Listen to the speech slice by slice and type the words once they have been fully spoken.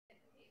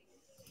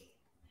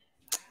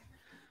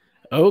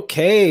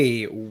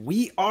Okay,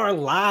 we are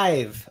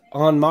live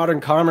on Modern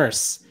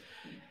Commerce.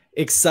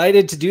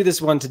 Excited to do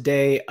this one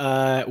today.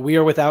 We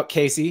are without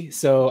Casey,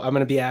 so I'm going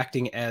to be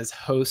acting as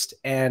host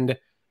and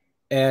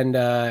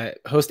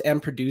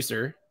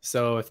producer.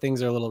 So if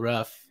things are a little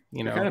rough,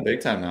 You're kind of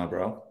big time now,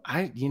 bro.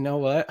 You know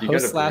what, You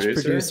host got a /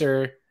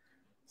 producer.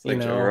 It's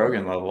like Joe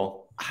Rogan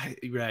level.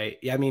 Right.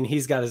 Yeah. I mean,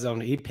 he's got his own.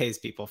 He pays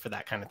people for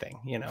that kind of thing.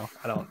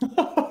 I don't.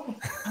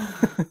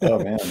 Oh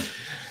man.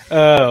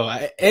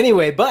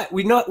 Anyway, but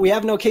we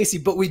have no Casey,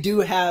 but we do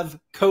have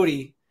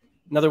Cody,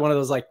 another one of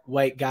those like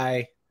white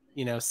guy,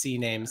 C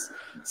names.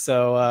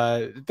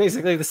 So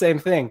basically the same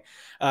thing.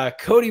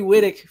 Cody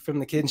Whittick from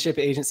the Kinship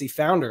Agency,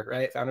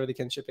 founder of the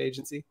Kinship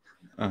Agency.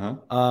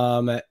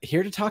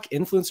 Here to talk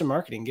influencer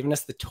marketing, giving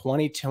us the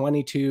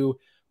 2022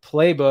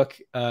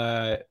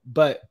 playbook.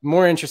 But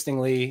more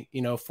interestingly,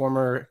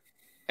 former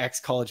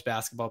ex-college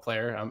basketball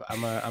player.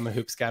 I'm a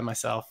hoops guy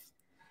myself.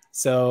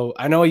 So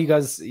I know you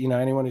guys,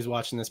 anyone who's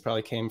watching this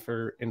probably came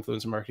for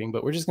influencer marketing,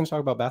 but we're just going to talk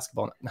about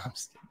basketball. No, I'm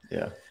just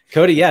kidding. Yeah.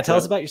 Cody, tell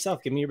us about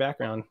yourself. Give me your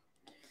background.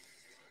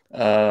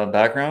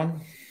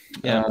 Background?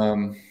 Yeah.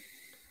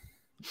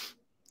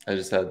 I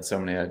just had so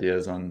many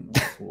ideas on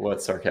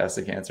what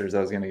sarcastic answers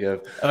I was going to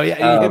give. Oh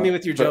yeah. You hit me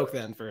with your joke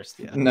then first.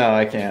 Yeah. No,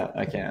 I can't.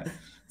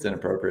 It's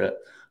inappropriate.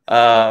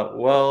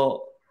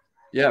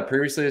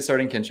 Previously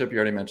starting Kinship, you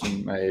already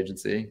mentioned my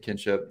agency.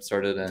 Kinship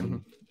started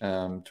in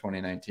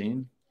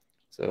 2019.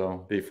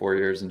 So be 4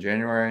 years in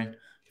January.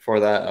 Before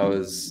that, I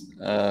was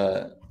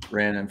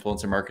ran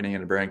influencer marketing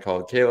in a brand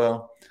called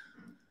Kalo,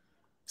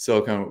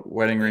 silicone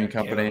wedding ring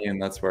company, and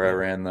that's where I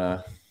ran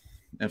the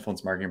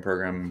influence marketing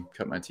program.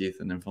 Cut my teeth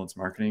in influence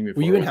marketing.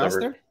 Were you in house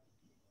there?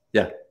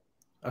 Yeah.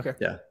 Okay.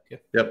 Yeah.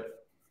 Yep.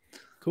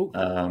 Cool.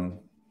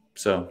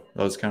 So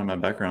that was kind of my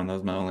background. That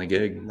was my only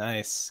gig.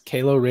 Nice.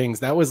 Kalo rings.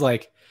 That was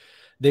like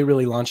they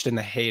really launched in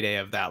the heyday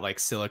of that like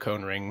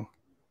silicone ring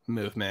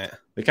movement.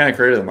 They kind of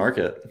created the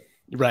market.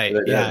 Right.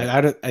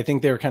 Yeah. I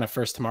think they were kind of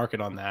first to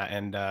market on that.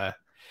 And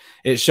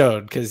it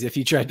showed, because if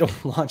you tried to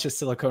launch a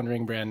silicone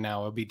ring brand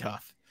now, it would be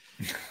tough.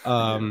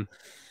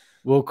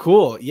 Well,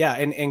 cool. Yeah.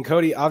 And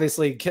Cody,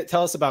 obviously,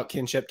 tell us about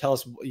Kinship. Tell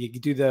us, you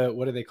do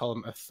what do they call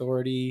them?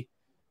 Authority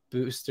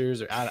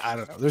boosters, or I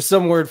don't know. There's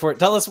some word for it.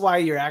 Tell us why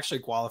you're actually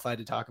qualified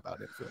to talk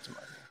about influencer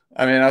marketing.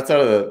 I mean,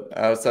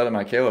 outside of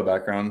my Kalo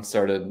background,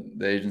 started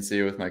the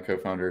agency with my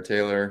co-founder,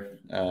 Taylor.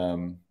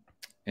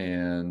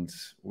 And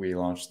we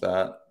launched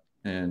that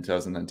in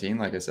 2019,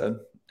 like I said,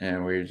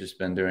 and we've just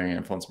been doing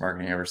influence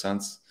marketing ever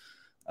since,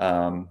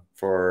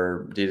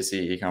 for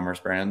D2C e-commerce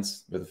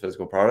brands with a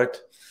physical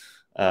product.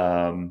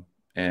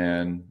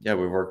 And yeah,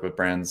 we work with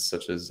brands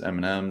such as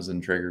M&M's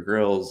and Traeger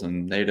grills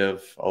and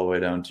Native, all the way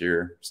down to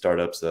your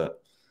startups that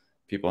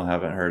people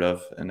haven't heard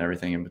of and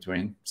everything in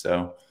between.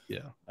 So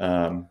yeah,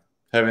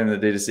 having the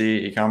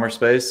D2C e-commerce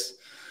space,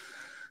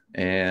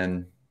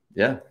 and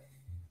yeah.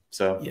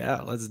 So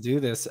yeah, let's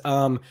do this.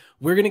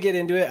 We're gonna get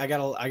into it. I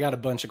got a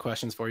bunch of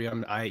questions for you.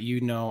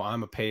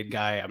 I'm a paid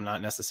guy. I'm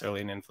not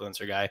necessarily an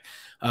influencer guy.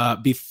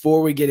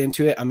 Before we get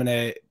into it, I'm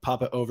gonna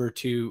pop it over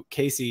to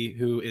Casey,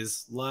 who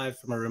is live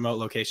from a remote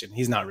location.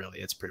 He's not really.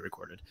 It's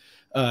pre-recorded.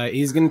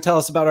 He's gonna tell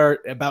us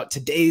about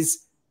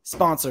today's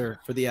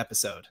sponsor for the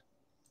episode.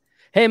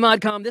 Hey,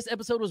 ModCom, this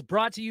episode was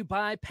brought to you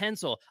by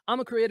Pencil. I'm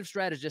a creative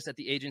strategist at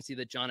the agency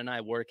that John and I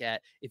work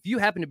at. If you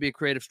happen to be a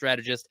creative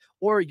strategist,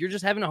 or you're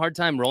just having a hard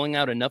time rolling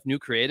out enough new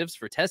creatives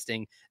for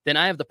testing, then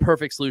I have the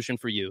perfect solution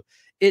for you.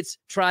 It's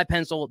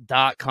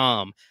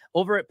trypencil.com.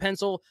 Over at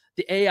Pencil,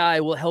 the AI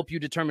will help you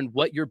determine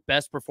what your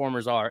best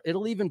performers are.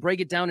 It'll even break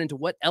it down into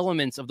what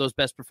elements of those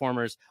best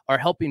performers are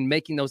helping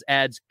making those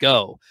ads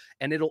go.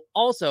 And it'll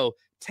also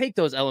take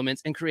those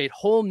elements and create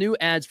whole new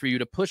ads for you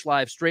to push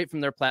live straight from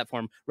their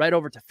platform right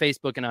over to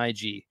Facebook and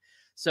IG.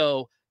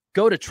 So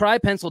go to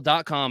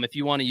trypencil.com if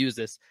you want to use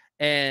this,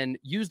 and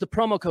use the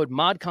promo code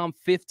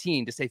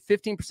MODCOM15 to save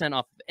 15%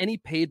 off of any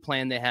paid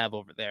plan they have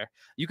over there.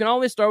 You can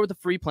always start with a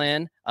free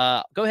plan.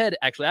 Go ahead.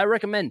 Actually, I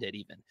recommend it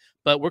even,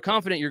 but we're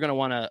confident you're going to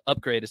want to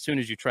upgrade as soon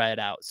as you try it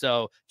out.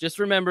 So just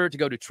remember to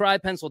go to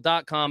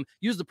trypencil.com,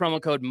 use the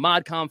promo code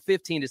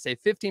MODCOM15 to save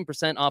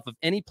 15% off of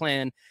any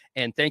plan.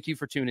 And thank you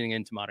for tuning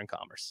in to Modern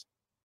Commerce.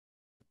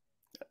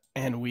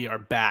 And we are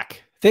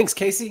back. Thanks,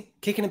 Casey.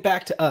 Kicking it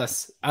back to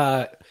us.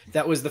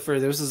 That was the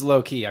first. This is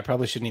low key. I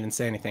probably shouldn't even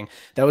say anything.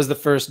 That was the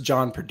first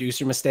John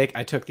producer mistake.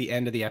 I took the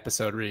end of the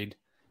episode read.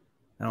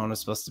 That one was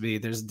supposed to be.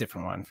 There's a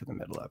different one for the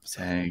middle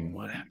episode. Dang.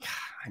 Whatever.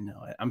 I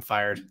know it. I'm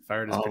fired.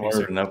 Fired as onward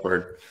producer. And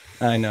upward.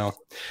 I know.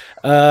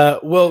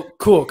 Well,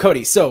 cool,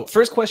 Cody. So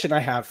first question I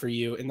have for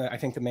you, and I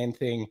think the main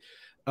thing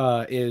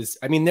is,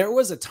 I mean, there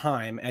was a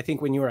time, I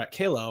think when you were at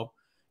Kalo,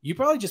 you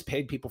probably just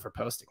paid people for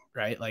posting,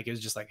 right? Like it was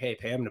just like, hey,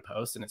 pay them to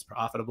post and it's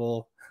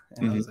profitable.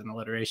 And that was an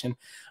alliteration.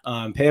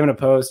 Pay them to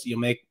post, you'll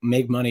make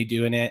money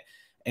doing it,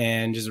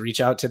 and just reach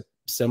out to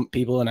some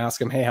people and ask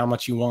them, hey, how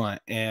much you want?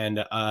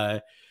 And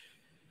I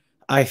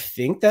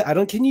think that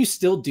can you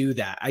still do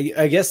that?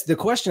 I guess the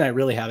question I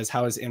really have is,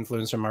 how has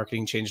influencer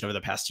marketing changed over the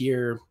past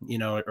year,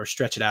 or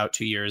stretch it out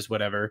 2 years,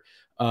 whatever.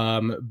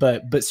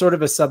 But sort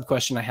of a sub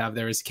question I have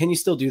there is, can you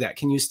still do that?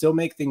 Can you still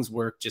make things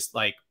work? Just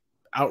like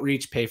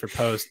outreach, pay for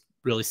post,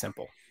 really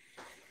simple.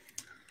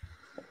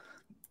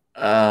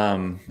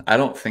 I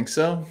don't think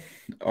so.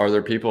 Are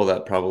there people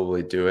that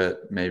probably do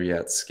it maybe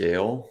at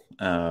scale?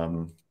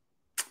 I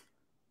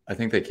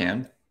think they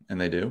can,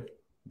 and they do,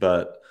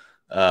 but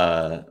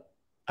I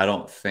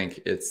don't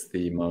think it's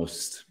the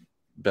most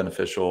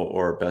beneficial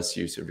or best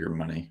use of your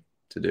money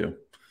to do.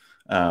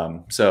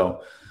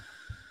 So,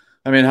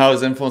 I mean, how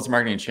has influencer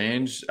marketing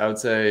changed? I would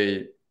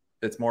say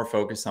it's more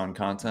focused on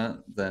content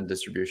than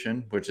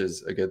distribution, which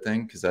is a good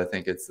thing, because I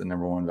think it's the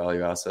number one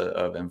value asset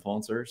of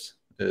influencers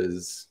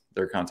is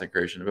their content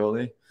creation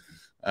ability,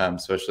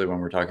 especially when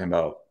we're talking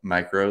about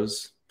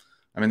micros.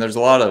 I mean, there's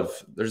a lot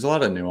of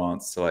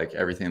nuance to like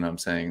everything I'm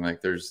saying.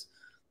 Like there's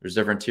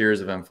different tiers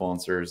of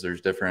influencers.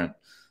 There's different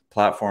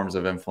platforms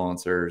of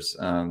influencers.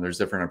 There's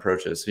different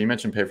approaches. So you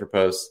mentioned pay for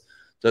posts.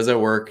 Does it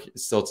work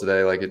still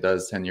today like it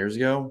does 10 years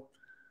ago?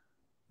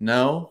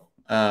 No,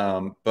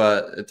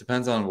 but it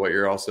depends on what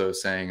you're also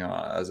saying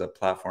as a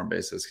platform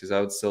basis. Because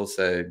I would still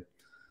say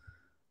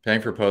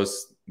paying for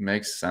posts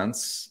makes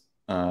sense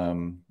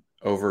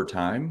over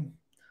time.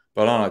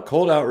 But on a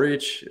cold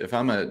outreach, if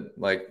I'm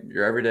like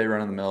your everyday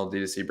run of the mill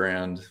D2C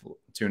brand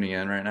tuning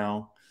in right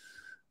now,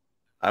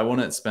 I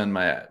wouldn't spend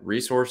my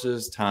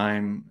resources,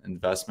 time,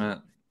 investment,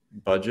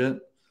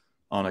 budget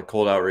on a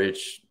cold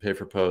outreach, pay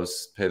for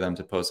posts, pay them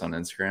to post on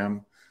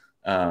Instagram.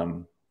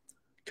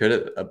 Could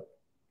it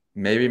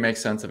maybe make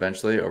sense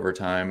eventually over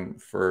time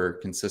for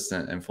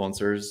consistent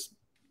influencers?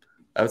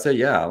 I would say,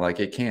 yeah, like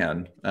it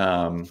can.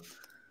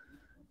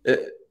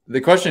 The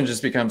question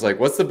just becomes like,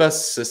 what's the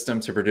best system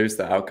to produce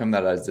the outcome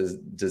that I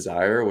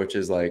desire, which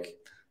is like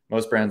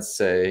most brands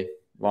say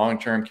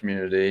long-term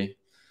community.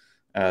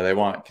 They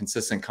want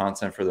consistent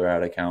content for their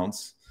ad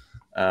accounts.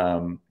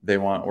 They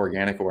want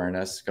organic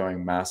awareness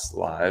going mass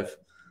live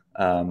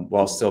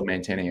while still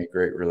maintaining a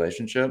great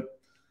relationship.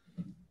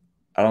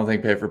 I don't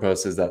think pay for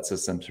post is that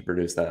system to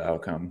produce that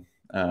outcome.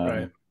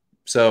 Right.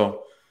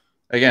 So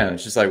again,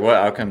 it's just like, what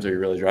outcomes are you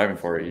really driving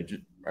for? Are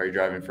you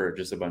driving for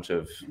just a bunch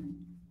of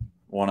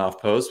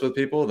one-off posts with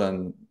people?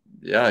 Then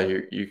yeah,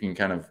 you can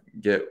kind of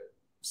get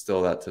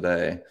still that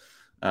today.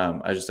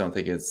 I just don't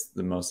think it's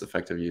the most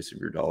effective use of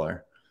your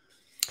dollar.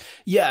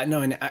 Yeah,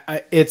 no, and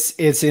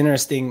it's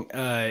interesting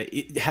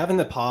having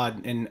the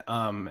pod, and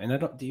I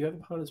don't. Do you have a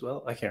pod as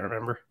well? I can't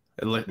remember.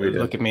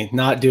 Look at me,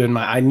 not doing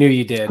my. I knew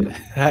you did.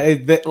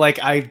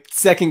 I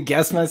second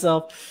guessed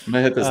myself. I'm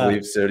gonna hit this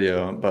leave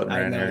studio button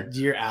right here.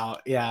 You're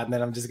out. Yeah, and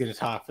then I'm just gonna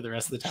talk for the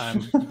rest of the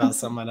time about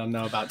something I don't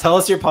know about. Tell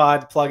us your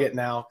pod. Plug it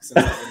now.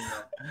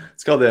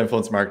 It's called the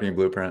Influence Marketing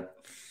Blueprint.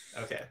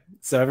 Okay,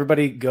 so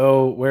everybody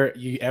go where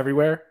you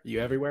everywhere.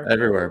 You everywhere.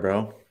 Everywhere,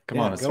 bro. Come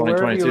on, it's go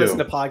 2022. You listen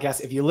to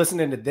podcasts. If you listen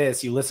into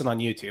this, you listen on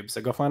YouTube.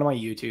 So go find my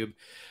YouTube,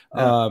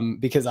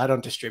 because I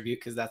don't distribute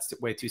because that's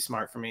way too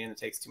smart for me and it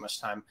takes too much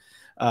time.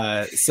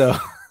 Yeah.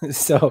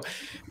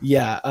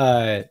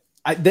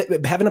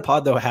 Having a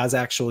pod though has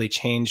actually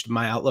changed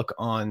my outlook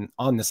on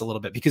this a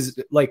little bit, because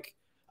like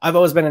I've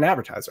always been an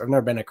advertiser. I've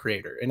never been a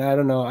creator, and I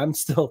don't know. I'm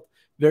still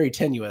very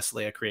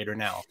tenuously a creator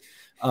now.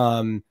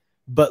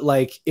 But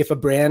like if a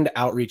brand a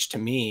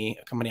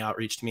company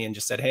outreached to me and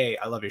just said, "Hey,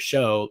 I love your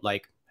show.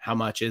 Like, how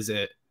much is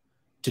it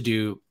to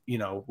do,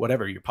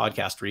 whatever your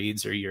podcast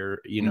reads or your,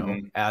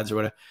 ads or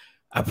whatever?"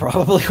 I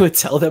probably would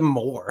tell them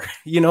more.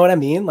 You know what I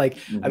mean? Like,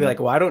 I'd be like,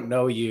 well, I don't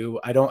know you.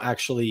 I don't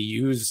actually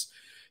use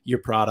your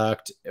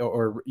product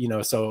or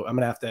so I'm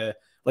going to have to,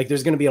 like,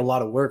 there's going to be a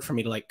lot of work for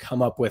me to like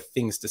come up with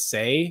things to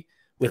say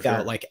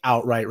without like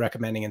outright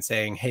recommending and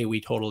saying, "Hey,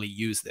 we totally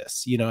use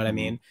this." You know what I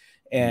mean?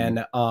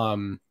 And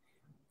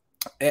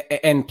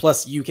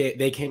plus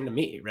they came to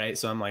me, right?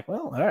 So I'm like,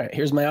 well, all right,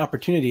 here's my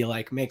opportunity to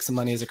like make some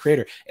money as a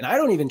creator. And I'm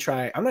not even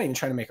trying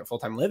to make a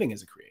full-time living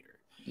as a creator.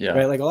 Yeah.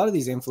 Right. Like a lot of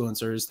these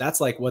influencers, that's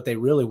like what they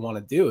really want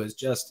to do is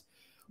just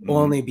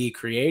only be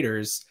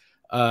creators.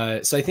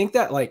 So I think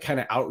that like kind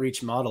of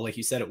outreach model, like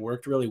you said, it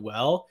worked really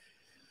well.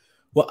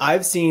 Well,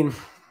 I've seen,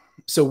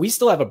 so we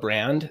still have a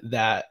brand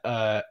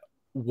that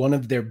one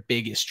of their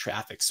biggest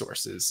traffic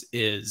sources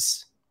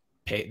is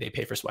they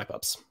pay for swipe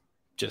ups.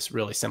 Just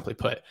really simply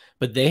put,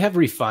 but they have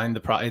refined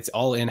it's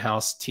all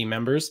in-house team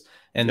members,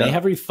 and they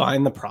have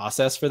refined the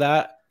process for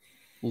that.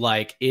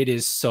 Like it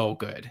is so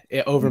good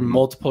over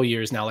multiple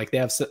years now. Like they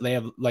have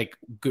like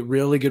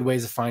really good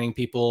ways of finding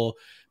people.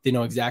 They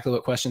know exactly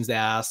what questions to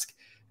ask.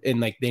 And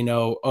like, they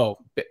know,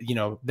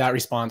 that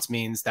response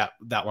means that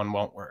one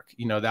won't work.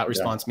 That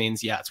response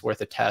means, it's worth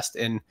a test.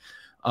 And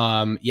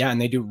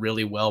and they do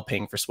really well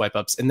paying for swipe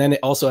ups. And then it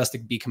also has to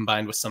be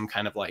combined with some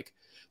kind of like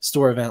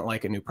store event,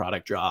 like a new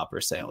product drop or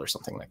sale or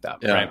something like that.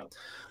 Yeah.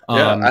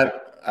 Right.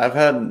 I've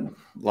had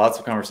lots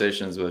of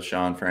conversations with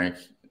Sean Frank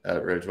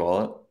at Ridge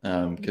Wallet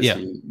because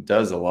he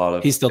does a lot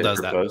of, he still does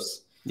that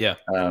posts. Yeah.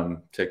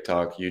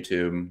 TikTok,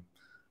 YouTube.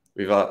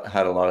 We've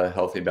had a lot of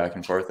healthy back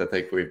and forth. I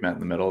think we've met in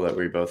the middle, that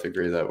we both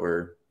agree that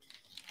we're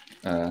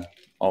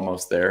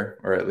almost there,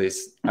 or at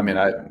least, I mean,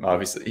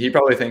 obviously he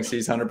probably thinks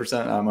he's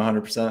 100%. I'm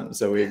 100%.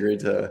 So we agreed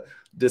to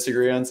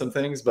disagree on some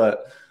things,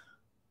 but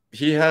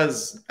he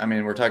has, I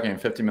mean, we're talking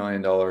 $50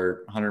 million,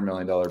 $100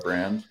 million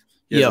brand.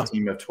 He has a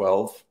team of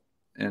 12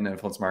 in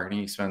influence marketing.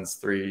 He spends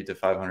 300 to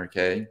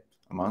 500K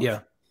a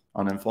month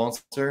on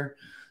influencer.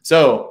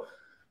 So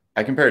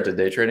I compare it to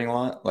day trading a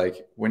lot.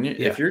 Like when you,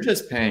 if you're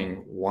just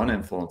paying one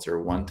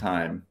influencer one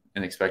time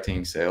and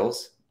expecting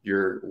sales,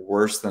 you're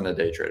worse than a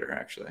day trader.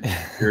 Actually,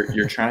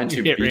 you're trying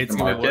to beat the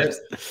market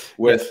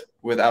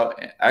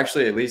without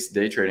actually, at least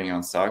day trading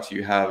on stocks,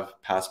 you have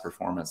past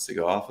performance to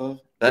go off of.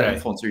 That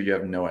influencer, you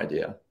have no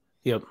idea.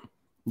 Like,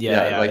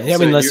 I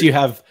mean, unless you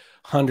have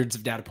hundreds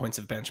of data points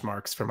of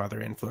benchmarks from other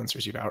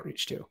influencers you've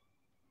outreach to.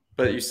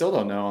 But you still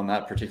don't know on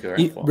that particular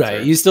influencer.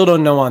 Right. You still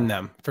don't know on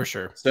them for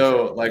sure.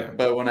 So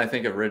but when I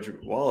think of Ridge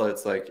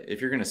Wallets, like if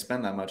you're going to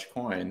spend that much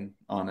coin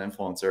on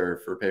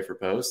influencer for pay for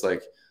post,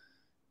 like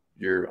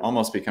you're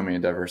almost becoming a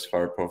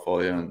diversified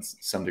portfolio in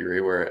some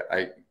degree,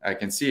 where I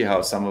can see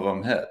how some of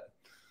them hit.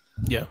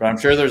 Yeah. But I'm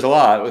sure there's a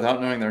lot without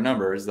knowing their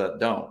numbers that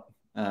don't.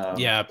 But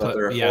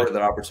they're afforded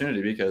that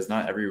opportunity because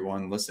not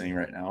everyone listening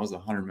right now is a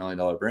 $100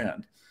 million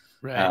brand.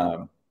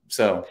 Right.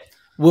 So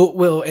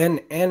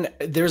and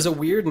there's a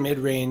weird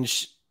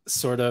mid-range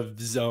sort of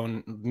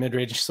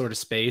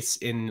space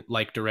in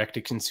like direct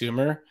to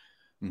consumer,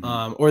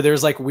 or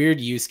there's like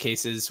weird use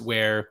cases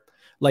where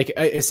like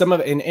some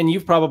of, and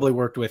you've probably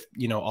worked with,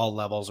 you know, all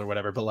levels or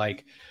whatever, but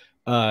like,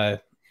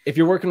 if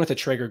you're working with a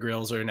Traeger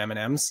grills or an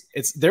M&M's,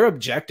 it's their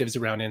objectives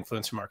around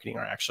influencer marketing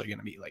are actually going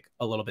to be like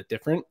a little bit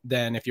different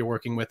than if you're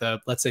working with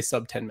a, let's say,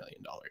 sub $10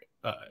 million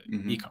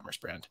e-commerce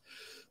brand,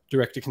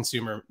 direct to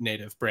consumer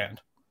native brand.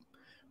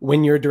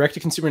 When you're a direct to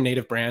consumer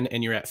native brand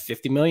and you're at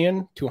 50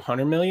 million to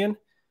 100 million,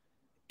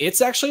 it's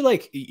actually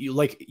like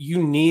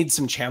you need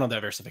some channel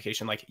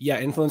diversification. Like,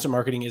 yeah, influencer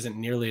marketing isn't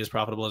nearly as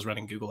profitable as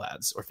running Google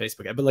ads or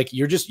Facebook ads, but like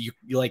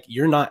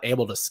you're not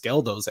able to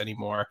scale those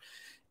anymore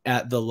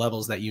at the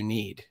levels that you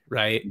need.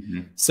 Right.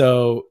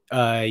 So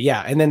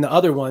and then the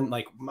other one,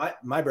 like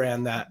my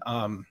brand that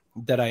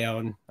I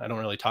own, I don't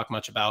really talk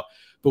much about,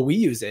 but we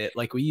use it.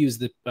 Like we use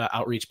the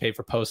outreach pay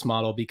for post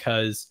model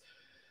because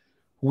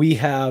we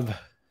have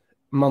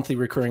monthly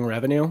recurring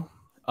revenue,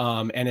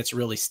 and it's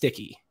really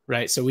sticky,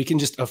 right? So we can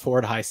just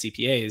afford high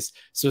CPAs.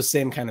 So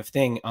same kind of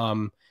thing.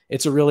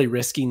 It's a really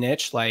risky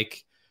niche.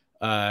 Like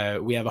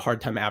we have a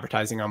hard time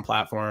advertising on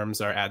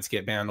platforms. Our ads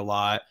get banned a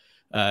lot.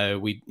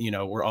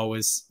 We're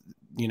always,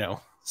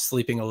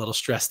 sleeping a little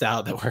stressed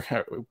out that we're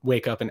going to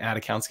wake up and ad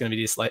account's going to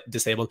be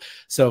disabled.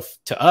 So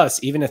to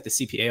us, even if the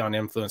CPA on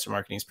influencer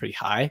marketing is pretty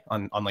high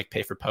on like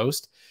pay for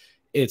post,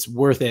 it's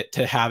worth it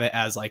to have it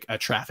as like a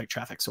traffic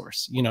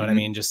source. You know what I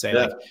mean? Just say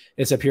like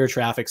it's a pure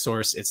traffic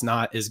source. It's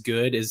not as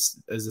good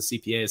as a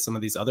CPA as some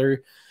of these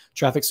other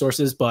traffic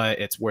sources, but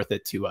it's worth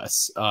it to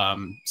us.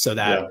 So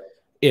that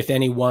if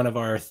any one of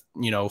our,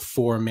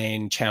 4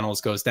 main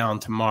channels goes down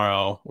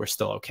tomorrow, we're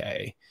still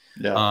okay.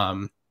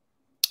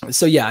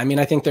 So I mean,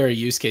 I think there are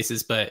use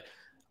cases, but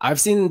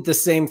I've seen the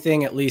same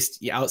thing, at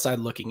least outside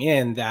looking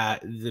in,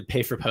 that the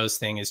pay for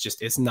post thing is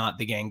just, it's not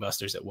the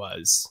gangbusters it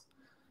was,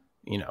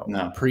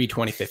 pre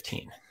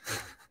 2015.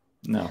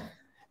 No.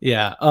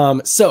 Yeah.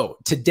 So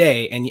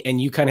today,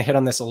 and you kind of hit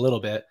on this a little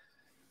bit,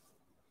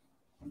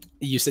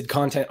 you said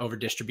content over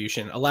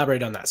distribution.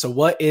 Elaborate on that. So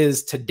what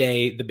is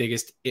today the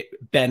biggest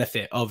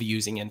benefit of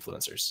using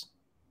influencers?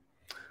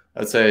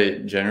 I'd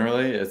say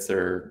generally it's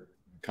their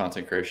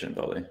content creation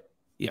ability.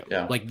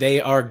 Yeah. Like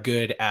they are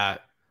good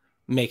at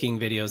making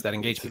videos that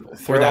engage people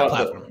for that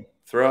platform.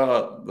 Throw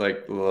out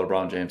like the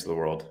LeBron James of the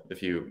world.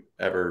 If you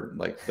ever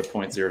like the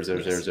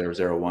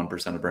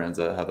 0.00001% of brands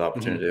that have the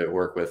opportunity to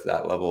work with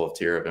that level of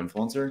tier of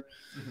influencer,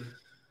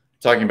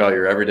 talking about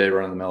your everyday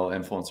run-of-the-mill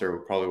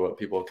influencer, probably what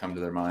people come to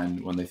their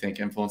mind when they think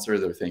influencer,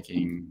 they're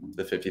thinking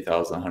the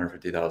 50,000,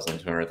 150,000,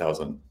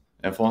 200,000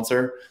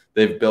 influencer.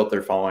 They've built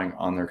their following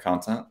on their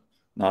content,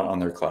 not on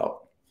their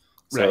clout.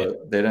 So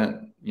they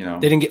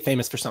didn't get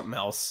famous for something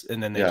else,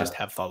 and then they just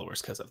have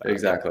followers because of that.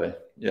 Exactly.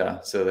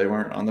 Yeah. So they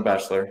weren't on The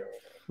Bachelor.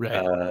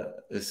 Right.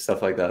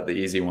 Stuff like that, the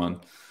easy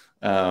one.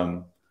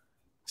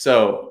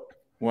 So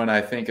when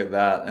I think of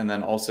that, and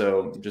then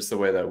also just the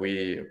way that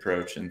we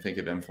approach and think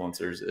of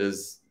influencers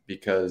is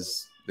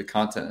because the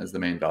content is the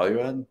main value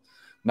add.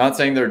 Not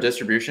saying their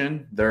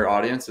distribution, their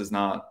audience is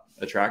not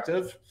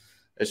attractive.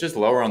 It's just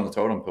lower on the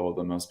totem pole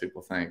than most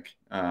people think.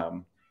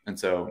 And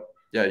so,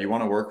 you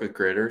want to work with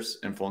creators,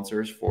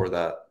 influencers for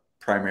that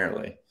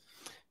primarily.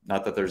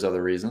 Not that there's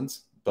other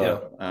reasons,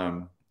 but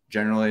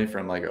generally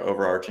from like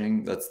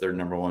overarching, that's their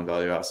number one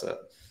value asset.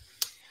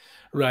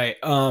 Right.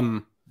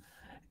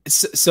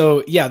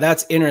 So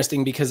that's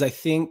interesting because I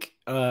think,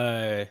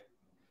 I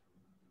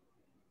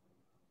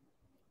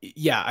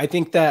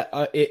think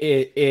that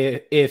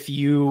if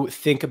you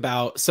think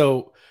about,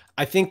 so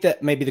I think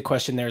that maybe the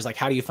question there is like,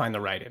 how do you find the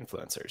right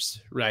influencers?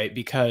 Right.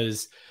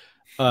 Because,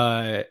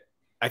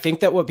 I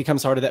think that what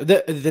becomes hard of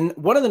that,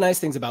 one of the nice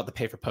things about the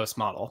pay for post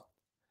model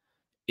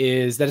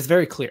is that it's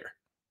very clear.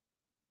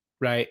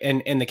 Right.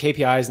 And the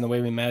KPIs and the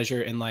way we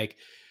measure, and like,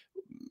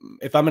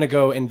 if I'm going to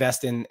go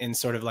invest in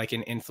sort of like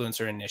an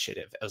influencer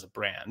initiative as a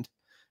brand,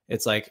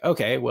 it's like,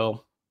 okay,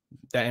 well,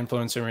 that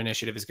influencer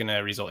initiative is going to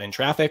result in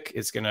traffic.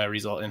 It's going to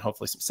result in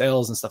hopefully some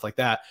sales and stuff like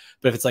that.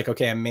 But if it's like,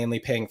 okay, I'm mainly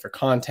paying for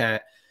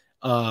content,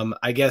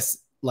 I guess,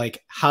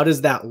 like, how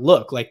does that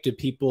look? Like, do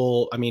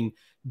people, I mean,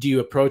 do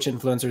you approach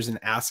influencers and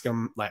ask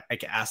them,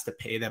 like ask to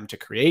pay them to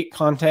create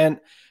content?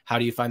 How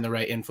do you find the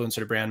right influencer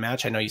to brand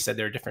match? I know you said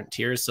there are different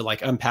tiers. So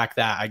like unpack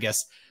that, I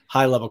guess,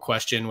 high level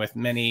question with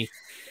many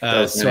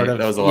that was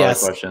a lot of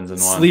questions in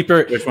one.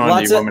 Sleeper, which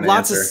one do you want me to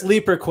lots answer? of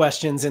sleeper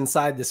questions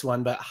inside this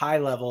one, but high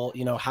level,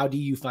 you know, how do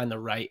you find the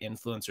right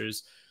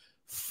influencers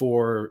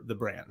for the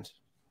brand?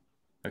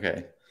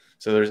 Okay.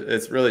 So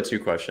it's really two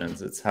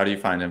questions. It's how do you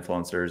find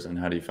influencers and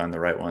how do you find the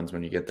right ones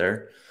when you get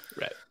there?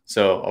 Right.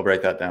 So I'll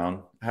break that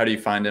down. How do you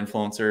find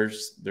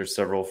influencers? There's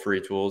several free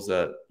tools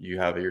that you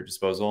have at your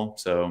disposal.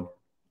 So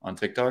on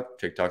TikTok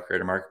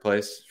Creator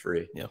Marketplace,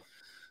 free. Yeah.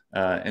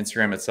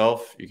 Instagram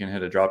itself, you can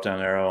hit a drop-down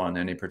arrow on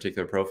any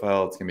particular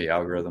profile. It's going to be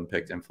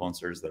algorithm-picked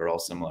influencers that are all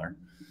similar.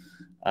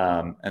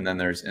 And then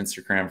there's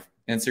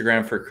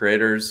Instagram for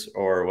creators,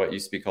 or what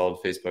used to be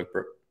called Facebook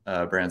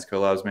Brands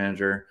Collabs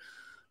Manager.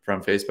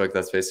 From Facebook,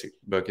 that's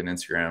Facebook and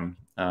Instagram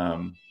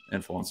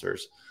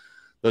influencers.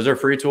 Those are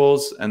free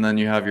tools. And then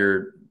you have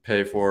your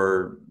pay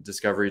for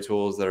discovery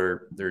tools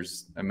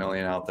there's a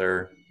million out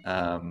there.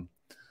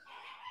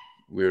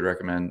 We would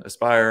recommend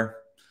Aspire.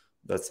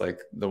 That's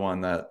like the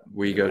one that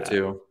we go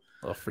to.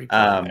 A little free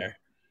there.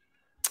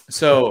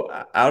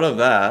 So out of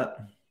that,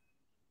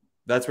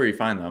 that's where you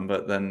find them.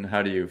 But then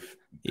how do you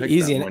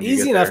easy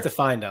enough to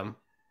find them?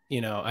 You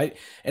know,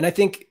 I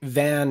think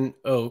Van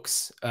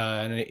Oaks,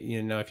 and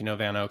you know, if you know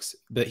Van Oaks,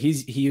 but he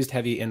used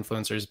heavy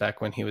influencers back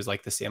when he was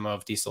like the CMO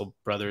of Diesel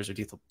Brothers or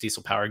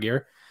Diesel Power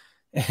Gear.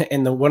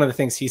 And one of the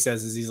things he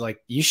says is he's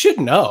like, you should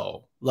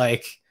know,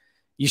 like,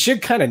 you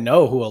should kind of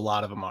know who a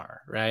lot of them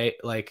are, right?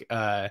 Like,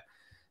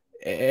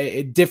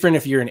 different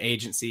if you're an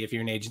agency. If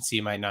you're an agency,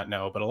 you might not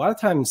know, but a lot of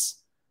times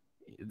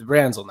the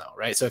brands will know,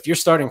 right? So if you're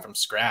starting from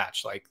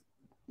scratch, like,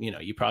 you know,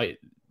 you probably,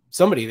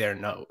 somebody there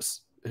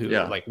knows who,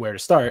 like, where to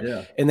start.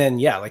 Yeah. And then,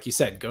 like you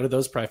said, go to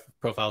those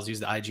profiles,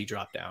 use the IG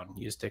drop down,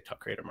 use TikTok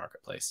Creator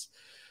Marketplace.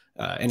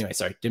 Anyway,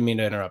 sorry, didn't mean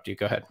to interrupt you.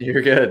 Go ahead.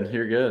 You're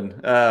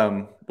good.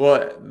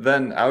 Well,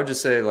 then I would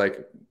just say,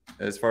 like,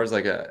 as far as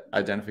like a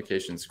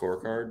identification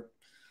scorecard,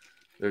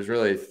 there's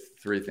really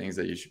three things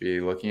that you should be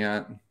looking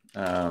at.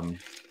 Well,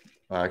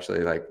 actually,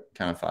 like,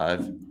 kind of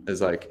five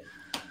is like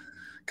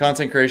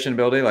content creation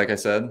ability. Like I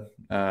said,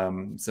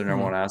 it's their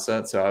number one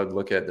asset. So I would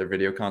look at their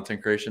video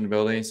content creation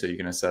ability. So you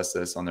can assess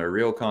this on their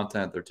reel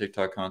content, their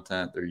TikTok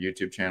content, their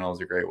YouTube channel is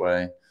a great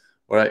way.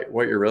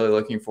 What you're really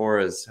looking for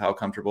is how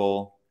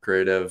comfortable,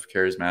 creative,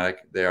 charismatic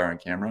they are on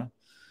camera.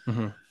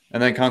 Mm-hmm.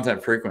 And then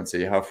content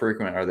frequency. How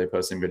frequent are they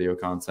posting video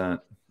content?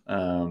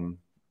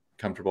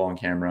 Comfortable on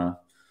camera.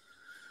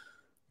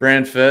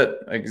 Brand fit,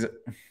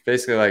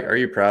 basically, like, are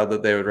you proud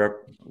that they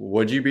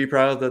would you be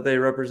proud that they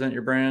represent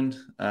your brand?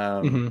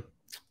 Are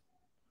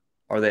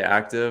they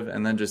active?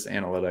 And then just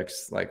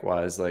analytics,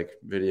 likewise, like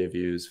video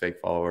views, fake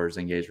followers,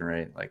 engagement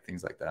rate, like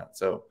things like that.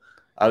 So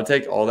I would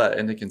take all that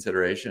into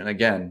consideration.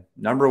 Again,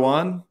 number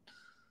one,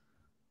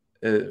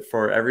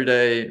 for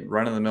everyday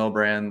run-of-the-mill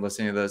brand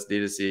listening to this,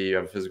 D2C, you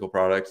have a physical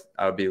product,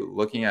 I would be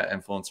looking at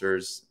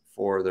influencers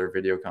for their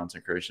video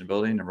content creation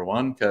ability, number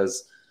one,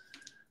 because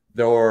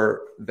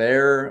their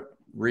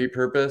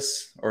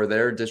repurpose or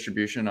their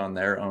distribution on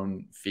their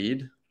own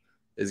feed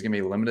is going to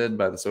be limited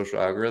by the social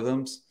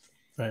algorithms.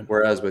 Right.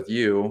 Whereas with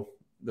you,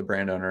 the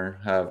brand owner,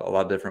 have a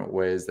lot of different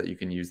ways that you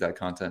can use that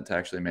content to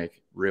actually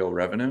make real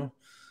revenue.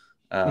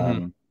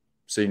 So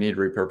you need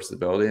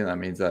repurposability, and that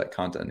means that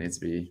content needs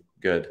to be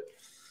good.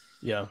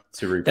 Yeah,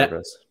 to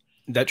repurpose.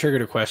 That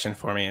triggered a question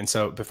for me, and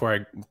so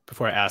before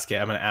I ask it,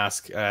 I'm going to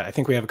ask. I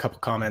think we have a couple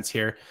comments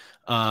here.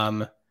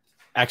 So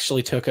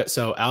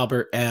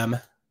Albert M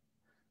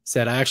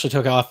said, I actually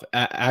took off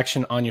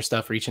action on your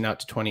stuff, reaching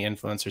out to 20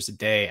 influencers a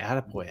day.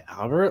 Attaboy,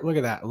 Albert. Look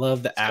at that.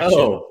 Love the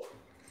action.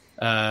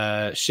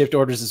 Shipped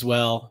orders as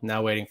well.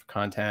 Now waiting for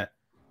content.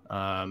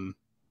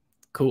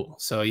 Cool.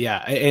 So yeah.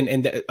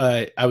 And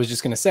I was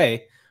just going to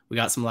say, we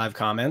got some live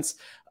comments.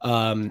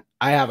 I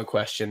have a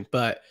question,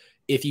 but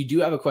if you do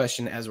have a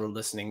question as you're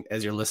listening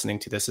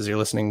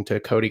to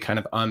Cody kind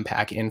of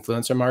unpack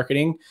influencer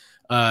marketing,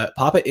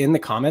 pop it in the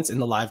comments, in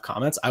the live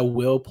comments. I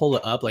will pull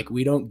it up. Like,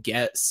 we don't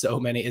get so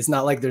many. It's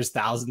not like there's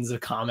thousands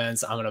of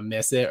comments, I'm going to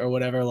miss it or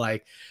whatever.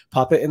 Like,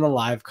 pop it in the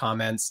live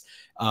comments,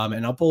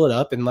 and I'll pull it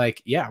up, and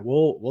like, yeah,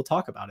 we'll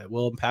talk about it.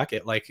 We'll unpack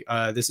it. Like,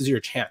 this is your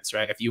chance,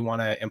 right? If you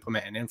want to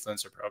implement an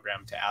influencer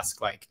program, to ask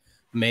like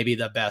maybe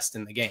the best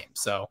in the game.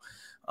 So,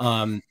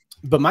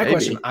 but my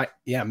question,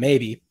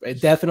 maybe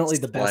definitely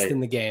the best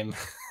in the game.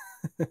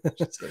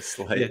 Just a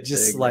slight,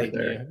 slight.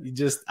 Right,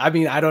 I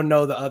mean, I don't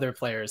know the other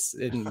players,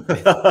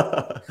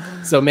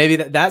 so maybe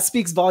that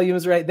speaks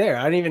volumes right there.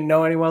 I don't even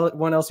know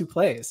anyone else who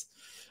plays.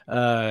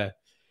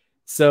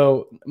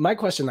 So my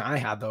question that I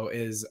had though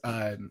is,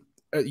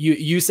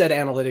 you said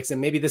analytics,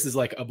 and maybe this is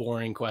like a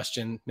boring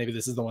question. Maybe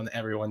this is the one that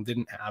everyone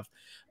didn't have,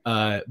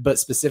 but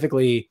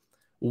specifically,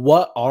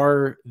 what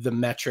are the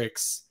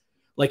metrics?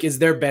 Like, is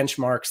there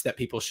benchmarks that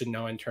people should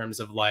know in terms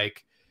of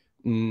like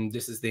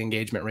this is the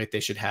engagement rate they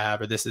should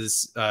have, or this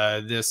is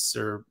this,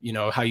 or, you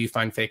know, how you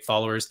find fake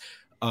followers,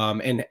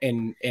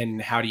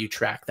 and how do you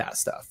track that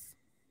stuff?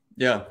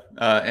 Yeah.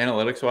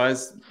 Analytics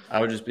wise, I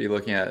would just be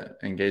looking at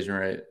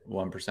engagement rate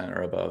 1%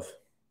 or above.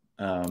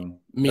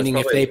 Meaning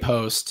if they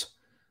post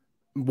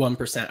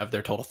 1% of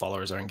their total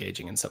followers are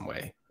engaging in some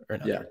way or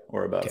another. Yeah,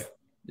 or above. Okay.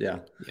 Yeah.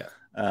 Yeah.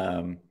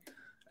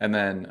 And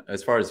then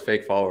as far as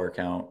fake follower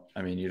count,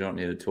 I mean, you don't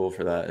need a tool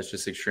for that. It's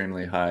just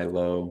extremely high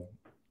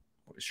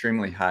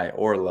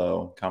or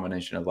low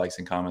combination of likes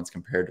and comments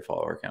compared to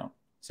follower count.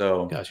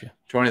 So gotcha.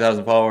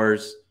 20,000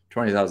 followers,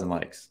 20,000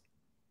 likes.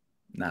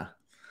 Nah.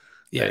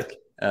 Yeah. Like,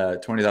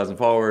 20,000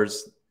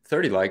 followers,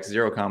 30 likes,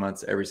 0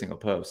 comments, every single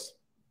post.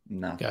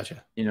 No.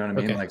 Gotcha. You know what I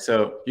mean? Okay. Like,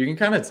 so you can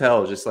kind of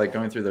tell just like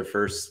going through the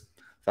first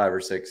 5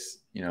 or 6,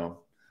 you know,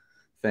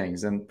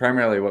 things. And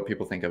primarily what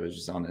people think of is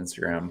just on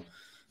Instagram.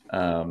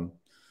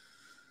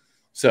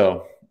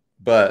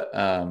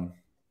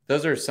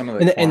 Those are some of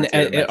the and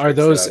are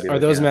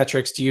those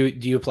metrics, do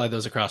you apply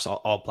those across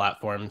all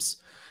platforms,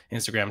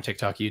 Instagram,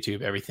 TikTok,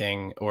 YouTube,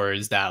 everything, or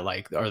is that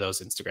like, are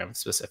those Instagram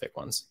specific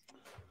ones?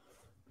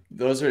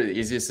 Those are the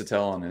easiest to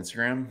tell on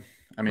Instagram.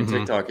 I mean,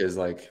 TikTok is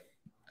like,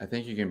 I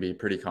think you can be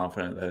pretty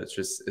confident that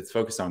it's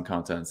focused on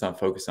content. It's not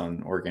focused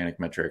on organic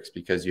metrics,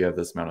 because you have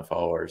this amount of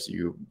followers,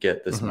 you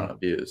get this amount of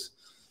views.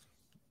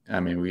 I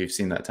mean, we've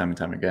seen that time and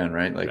time again,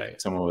 right? Like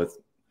someone with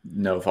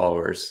no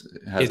followers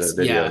has a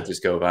video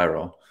just go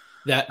viral.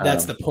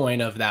 That's the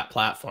point of that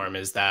platform,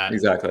 is that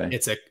exactly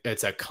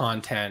it's a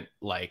content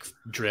like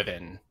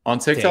driven. On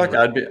TikTok,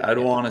 I'd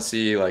want to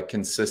see like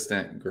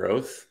consistent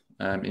growth.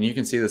 And you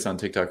can see this on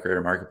TikTok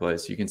Creator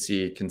Marketplace. You can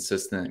see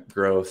consistent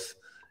growth,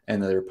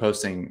 and they're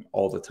posting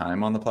all the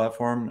time on the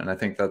platform. And I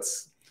think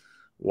that's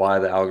why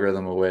the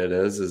algorithm the way it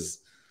is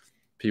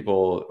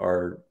people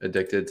are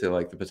addicted to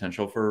like the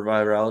potential for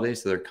virality.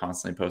 So they're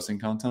constantly posting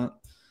content.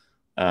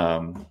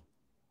 But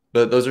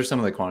those are some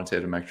of the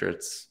quantitative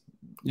metrics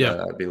that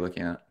I'd be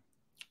looking at.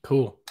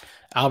 Cool.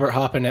 Albert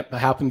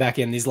hopping back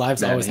in. These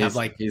lives always have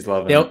like, he's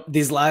loving it.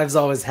 These lives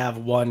always have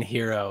one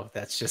hero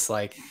that's just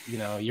like, you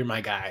know, you're my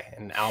guy.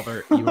 And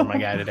Albert, you were my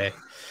guy today.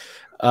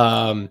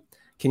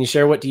 Can you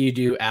share, what do you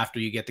do after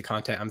you get the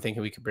content? I'm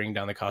thinking we could bring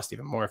down the cost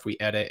even more if we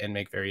edit and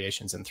make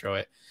variations and throw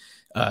it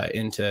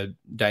into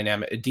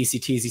dynamic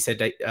DCTs. He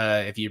said,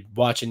 if you're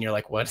watching, you're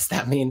like, what does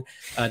that mean?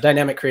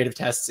 Dynamic creative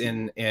tests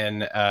in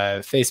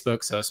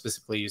Facebook. So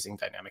specifically using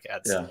dynamic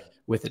ads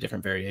with the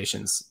different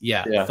variations.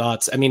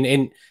 Thoughts. I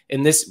mean,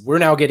 in this, we're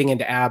now getting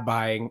into ad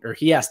buying, or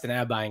he asked an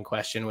ad buying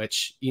question,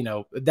 which, you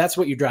know, that's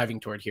what you're driving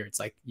toward here.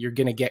 It's like, you're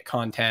going to get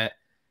content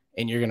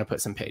and you're going to put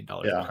some paid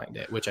dollars behind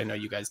it, which I know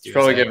you guys do.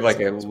 Probably give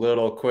like a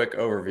little quick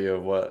overview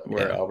of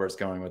where Albert's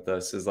going with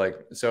this is like,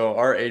 so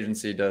our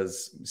agency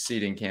does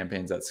seeding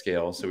campaigns at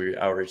scale. So we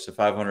outreach to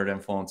 500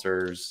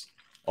 influencers,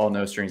 all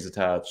no strings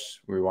attached.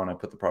 We want to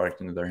put the product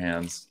into their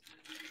hands.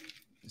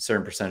 A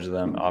certain percentage of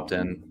them opt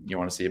in. You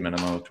want to see a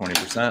minimum of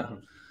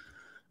 20%.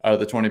 Out of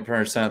the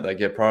 20% that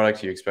get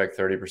product, you expect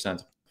 30%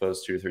 to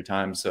post 2 or 3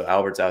 times. So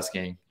Albert's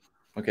asking,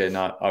 okay,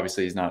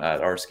 obviously he's not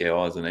at our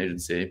scale as an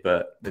agency,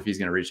 but if he's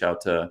going to reach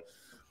out to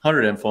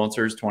 100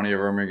 influencers, 20 of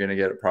them are going to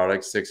get a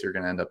product, 6 are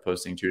going to end up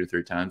posting 2 to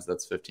 3 times.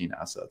 That's 15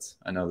 assets.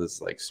 I know this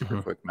is like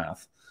super quick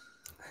math.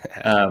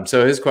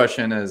 So his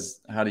question is,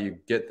 how do you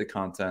get the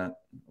content?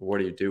 What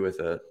do you do with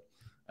it?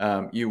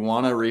 You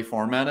want to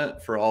reformat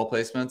it for all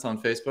placements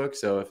on Facebook.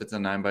 So if it's a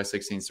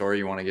 9x16 story,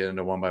 you want to get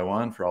into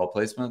 1x1 for all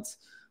placements.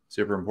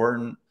 Super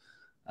important.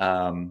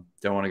 Don't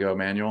want to go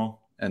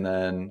manual. And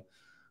then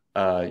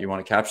you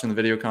want to caption the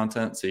video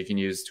content. So you can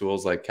use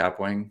tools like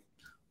Capwing,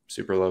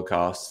 super low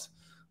cost.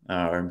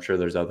 I'm sure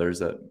there's others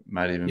that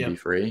might even be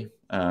free.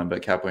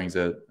 But Capwing's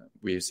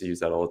we used to use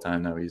that all the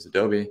time. Now we use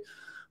Adobe.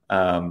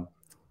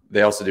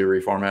 They also do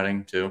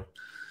reformatting too.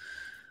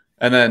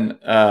 And then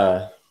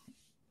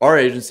our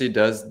agency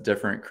does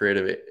different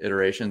creative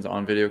iterations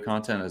on video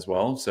content as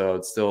well. So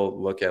I'd still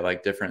look at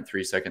like different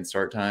 3-second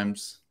start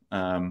times,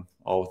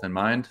 all within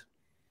mind.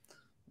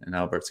 And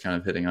Albert's kind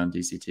of hitting on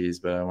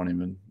DCTs, but I won't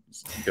even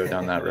go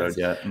down that road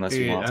yet unless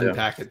you want to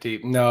unpack it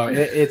deep. No,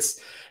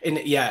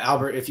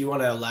 Albert, if you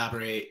want to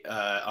elaborate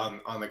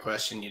on the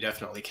question, you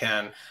definitely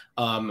can.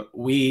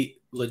 We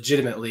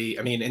legitimately,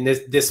 I mean, and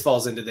this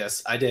falls into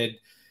this. I did,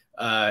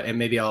 and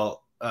maybe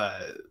I'll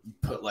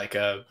put like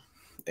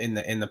in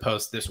the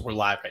post. We're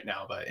live right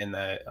now, but in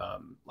the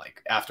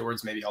like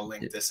afterwards, maybe I'll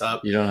link this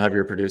up. You don't have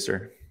your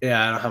producer.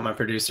 Yeah, I don't have my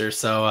producer,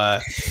 so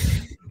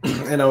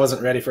and I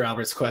wasn't ready for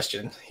Albert's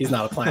question. He's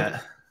not a plant.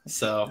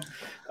 So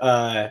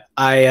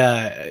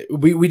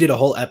we did a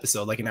whole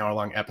episode, like an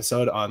hour-long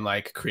episode on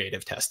like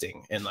creative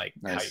testing and like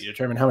how you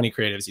determine how many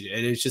creatives you do.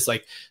 It's just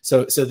like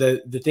so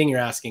the thing you're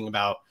asking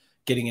about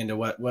getting into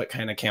what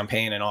kind of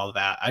campaign and all of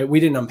that,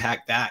 we didn't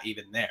unpack that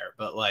even there,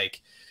 but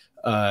like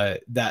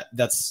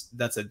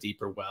that's a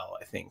deeper well,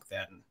 I think,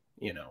 than,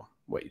 you know,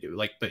 what you do.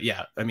 Like, but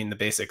yeah, I mean, the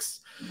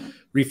basics: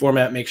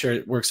 reformat, make sure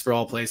it works for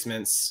all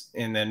placements,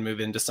 and then move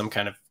into some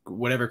kind of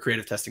whatever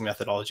creative testing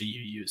methodology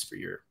you use for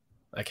your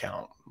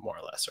account, more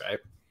or less, right?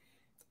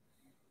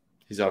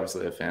 He's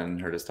obviously a fan.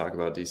 Heard us talk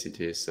about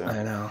DCT. So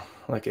I know.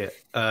 Look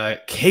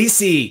at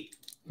Casey.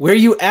 Where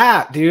you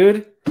at,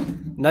 dude?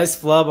 Nice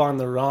flub on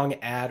the wrong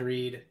ad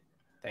read.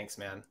 Thanks,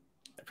 man.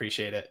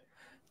 Appreciate it.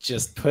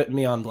 Just putting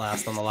me on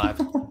blast on the live.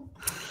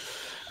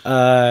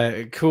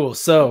 Cool.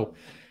 So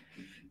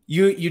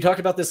you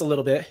talked about this a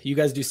little bit. You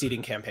guys do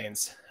seeding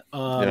campaigns.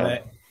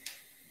 Let's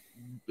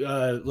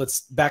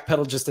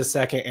backpedal just a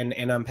second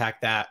and unpack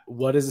that.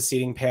 What is a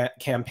seeding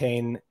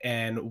campaign,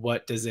 and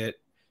what does it?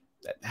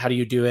 How do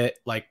you do it?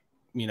 Like,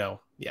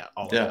 all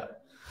of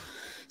that.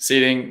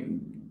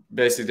 Seeding,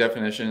 basic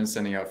definition is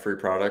sending out free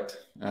product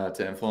to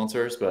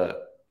influencers,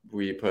 but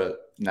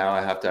now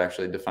I have to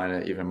actually define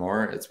it even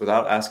more. It's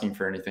without asking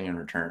for anything in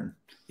return.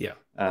 Yeah.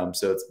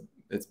 So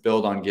it's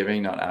built on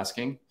giving, not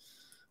asking.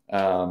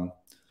 So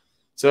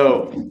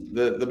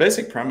the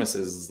basic premise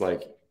is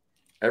like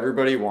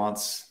everybody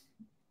wants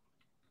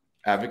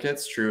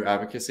advocates, true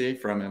advocacy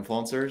from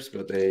influencers,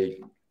 but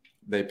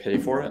they pay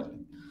for it.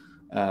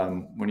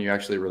 When you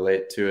actually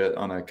relate to it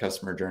on a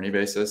customer journey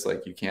basis,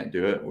 like you can't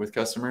do it with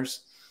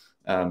customers.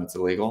 It's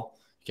illegal.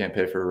 You can't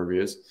pay for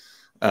reviews.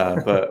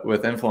 But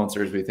with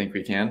influencers, we think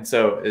we can.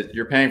 So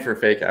you're paying for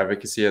fake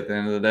advocacy at the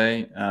end of the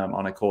day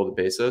on a cold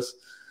basis.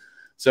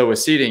 So with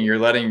seeding, you're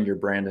letting your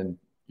brand and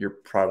your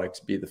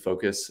product be the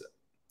focus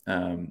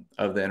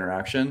of the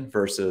interaction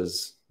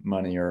versus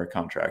money or a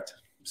contract.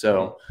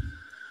 So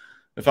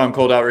if I'm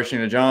cold outreaching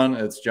to John,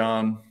 it's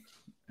John.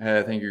 Hey,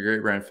 I think you're a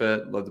great brand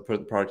fit. Love to put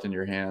the product in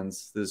your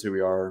hands. This is who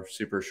we are.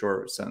 Super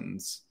short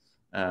sentence.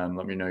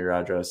 Let me know your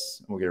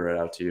address. We'll get it right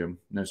out to you.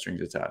 No strings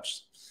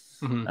attached.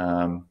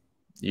 Mm-hmm.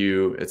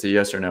 It's a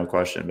yes or no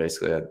question,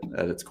 basically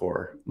at its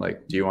core.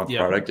 Like, do you want the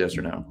product? Yes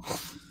or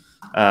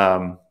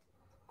no?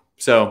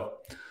 So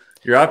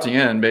you're opting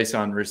in based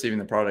on receiving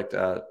the product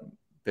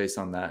based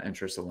on that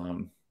interest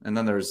alone. And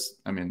then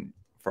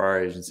for our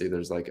agency,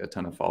 there's like a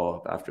ton of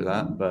follow-up after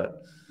that,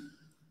 but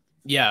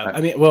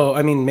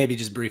maybe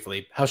just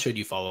briefly, how should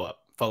you follow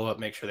up? Follow up,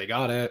 make sure they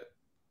got it,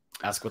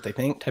 ask what they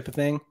think type of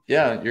thing.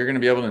 Yeah. You're going to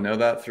be able to know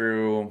that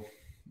through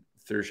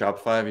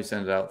Shopify. If you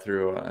send it out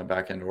through a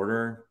back-end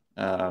order,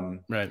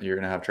 right, you're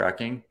going to have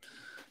tracking.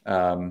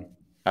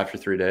 After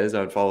 3 days, I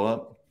would follow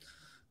up.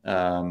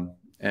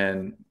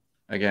 And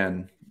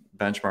again,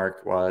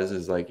 benchmark wise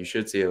is like, you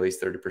should see at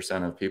least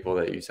 30% of people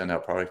that you send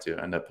out product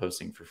to end up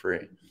posting for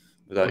free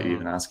without you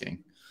even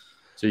asking.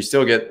 So you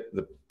still get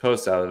the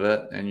post out of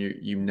it, and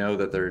you know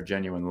that they're a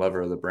genuine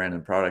lover of the brand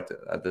and product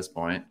at this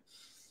point.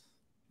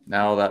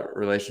 Now that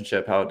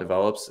relationship, how it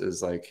develops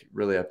is like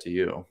really up to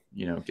you.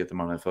 Get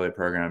them on an affiliate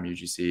program,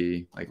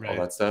 UGC, all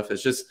that stuff.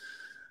 It's just,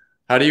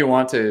 how do you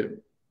want to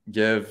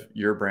give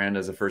your brand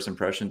as a first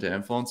impression to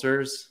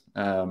influencers?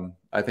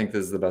 I think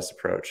this is the best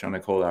approach on a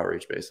cold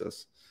outreach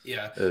basis.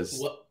 Yeah.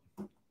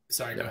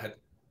 Sorry, go ahead.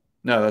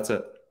 No, that's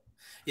it.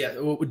 Yeah.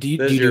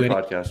 This is your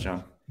podcast,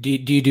 John. Do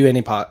you do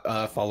any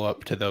follow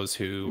up to those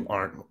who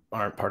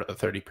aren't part of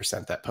the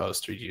 30% that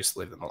post, or do you just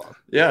leave them alone?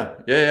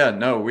 Yeah.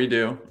 No, we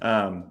do.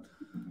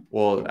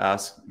 We'll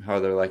ask how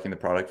they're liking the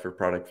product for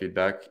product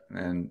feedback,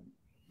 and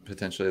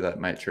potentially that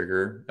might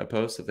trigger a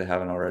post if they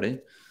haven't already.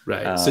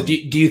 Right. So do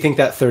you think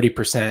that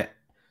 30%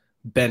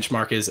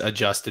 benchmark is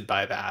adjusted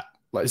by that?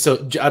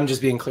 So I'm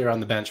just being clear on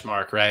the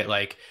benchmark, right?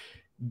 Like,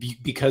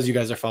 because you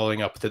guys are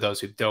following up to those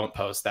who don't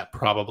post, that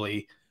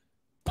probably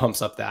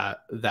pumps up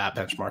that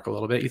benchmark a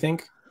little bit, you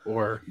think?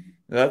 Or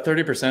that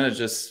 30% is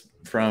just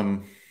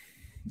from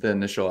the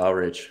initial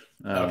outreach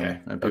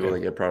and people that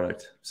get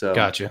product. So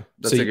gotcha.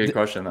 That's a good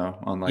question though,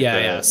 on like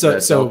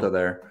the delta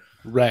there.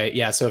 Right.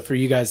 Yeah. So for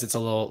you guys, it's a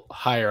little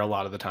higher a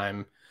lot of the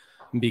time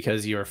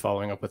because you are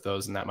following up with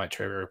those, and that might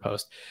trigger a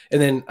post.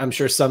 And then I'm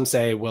sure some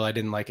say, well, I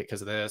didn't like it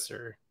because of this,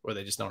 or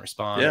they just don't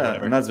respond. Yeah.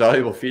 And that's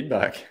valuable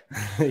feedback.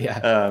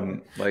 Yeah.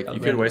 You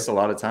could waste a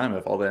lot of time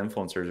if all the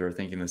influencers are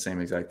thinking the same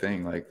exact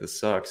thing. Like, this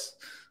sucks.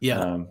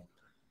 Yeah.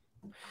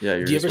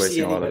 You're Do you just ever wasting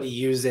see a lot of. anybody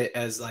use it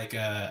as like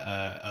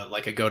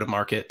a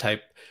go-to-market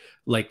type,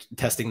 like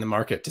testing the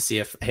market to see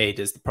if, hey,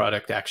 does the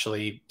product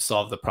actually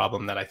solve the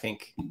problem that I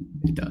think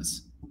it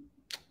does?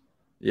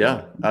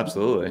 Yeah,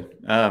 absolutely.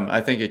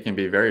 I think it can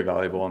be very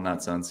valuable in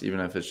that sense, even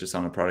if it's just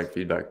on a product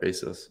feedback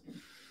basis.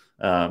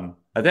 At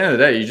the end of the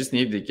day, you just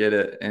need to get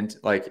it. And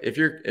like, if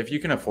you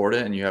can afford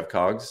it and you have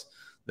COGS,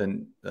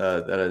 then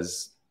that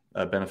is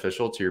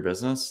beneficial to your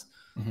business.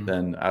 Mm-hmm.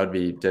 Then I would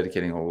be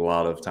dedicating a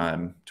lot of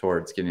time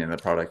towards getting the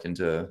product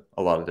into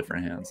a lot of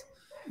different hands.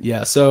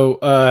 Yeah. So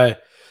I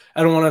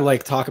don't want to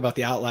talk about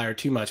the outlier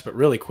too much, but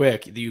really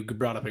quick, you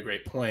brought up a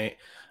great point.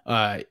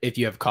 If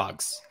you have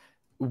COGS,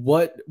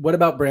 what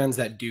about brands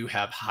that do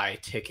have high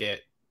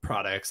ticket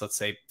products? Let's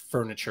say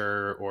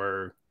furniture,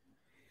 or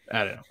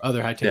I don't know,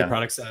 other high ticket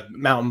products,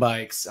 mountain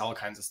bikes, all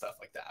kinds of stuff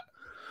like that.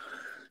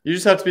 You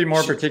just have to be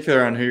more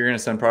particular on who you're going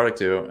to send product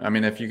to. I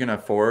mean, if you can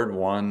afford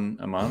one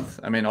a month,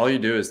 all you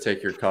do is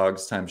take your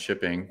COGS times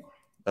shipping.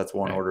 That's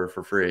one order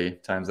for free,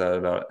 times that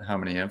about how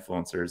many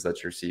influencers,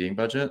 that's your seeding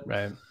budget.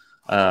 Right.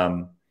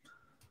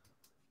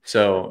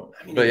 So,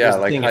 I mean, but here's yeah,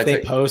 the like thing, high if they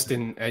tech. post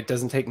and it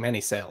doesn't take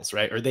many sales,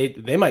 right? Or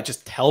they might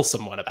just tell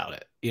someone about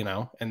it, you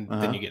know, and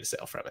then you get a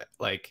sale from it.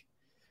 Like,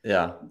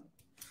 yeah,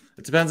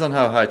 it depends on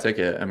how high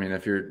ticket. I mean,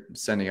 if you're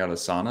sending out a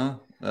sauna,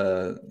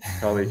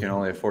 probably you can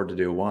only afford to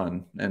do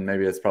one, and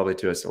maybe it's probably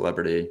to a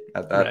celebrity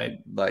at that right.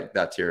 like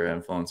that tier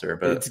of influencer.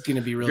 But It's going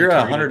to be if really you're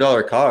targeted.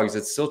 $100 cogs,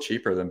 it's still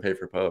cheaper than pay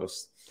for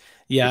post.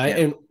 Yeah,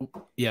 and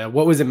yeah,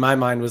 what was in my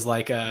mind was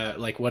like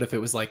what if it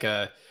was like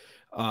a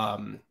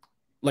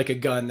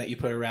gun that you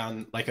put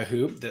around like a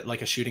hoop, that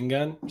like a shooting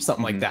gun,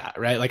 something like that,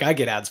 right? Like I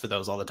get ads for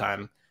those all the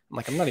time. I'm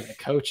like, I'm not even a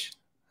coach.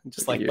 I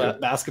just like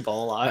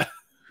basketball a lot.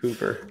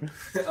 Hooper.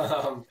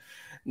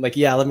 Like,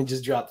 yeah, let me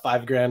just drop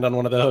 $5,000 on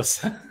one of those.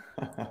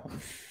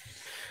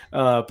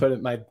 Put it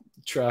in my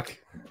truck.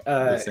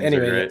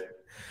 Anyway,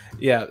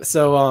 yeah.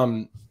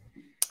 So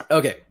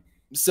okay.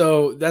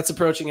 So that's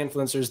approaching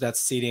influencers, that's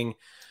seeding.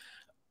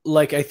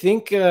 Like, I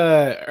think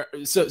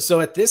so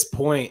at this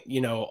point,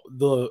 you know,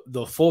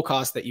 the full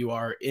cost that you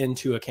are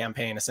into a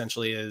campaign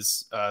essentially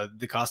is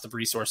the cost of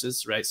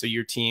resources, right? So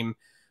your team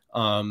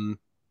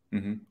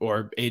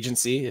or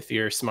agency, if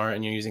you're smart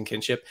and you're using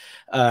Kinship,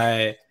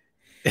 so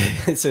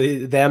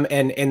them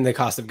and the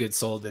cost of goods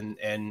sold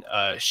and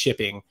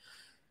shipping.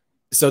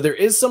 So there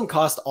is some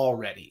cost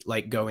already,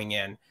 like, going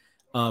in.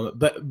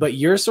 But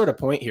your sort of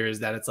point here is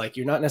that it's like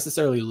you're not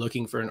necessarily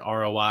looking for an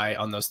ROI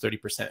on those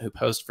 30% who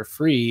post for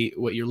free.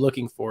 What you're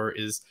looking for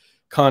is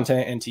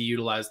content, and to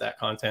utilize that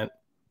content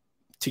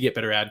to get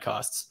better ad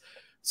costs.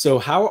 So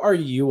how are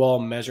you all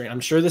measuring? I'm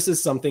sure this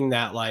is something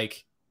that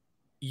like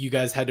you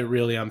guys had to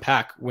really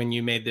unpack when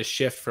you made this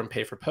shift from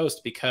pay for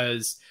post,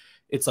 because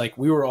it's like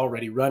we were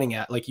already running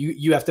at, like,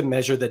 you have to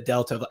measure the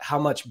delta of how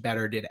much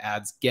better did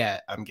ads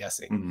get, I'm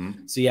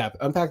guessing. So yeah,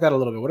 unpack that a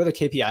little bit. What are the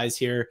KPIs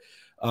here?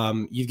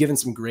 You've given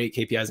some great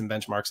KPIs and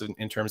benchmarks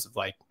in terms of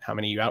like how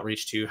many you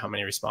outreach to, how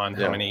many respond,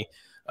 how many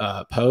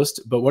post,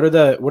 but what are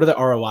the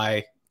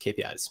ROI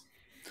KPIs?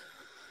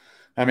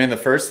 I mean, the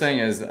first thing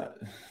is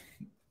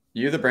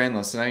you, the brand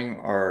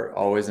listening, are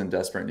always in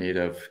desperate need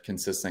of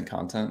consistent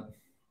content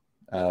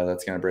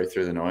that's going to break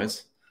through the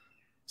noise.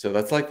 So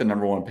that's like the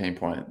number one pain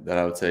point that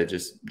I would say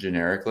just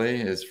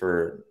generically is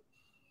for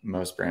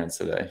most brands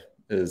today,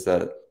 is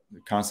that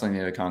constantly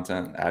need a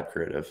content ad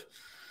creative.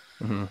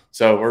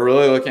 So we're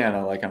really looking at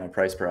it like on a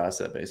price per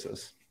asset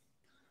basis.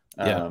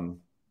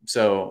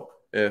 So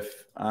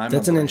if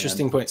that's an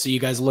interesting point. So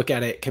you guys look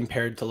at it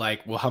compared to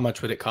like, well, how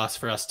much would it cost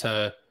for us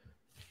to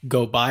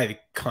go buy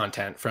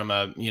content from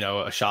a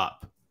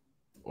shop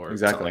or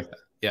something like that?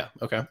 Yeah.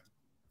 Okay.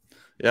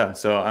 Yeah.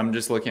 So I'm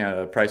just looking at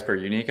a price per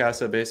unique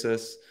asset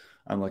basis.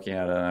 I'm looking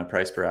at a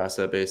price per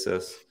asset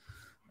basis.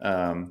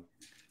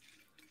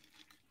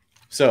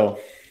 So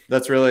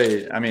that's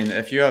really, I mean,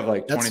 if you have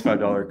like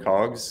 $25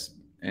 COGS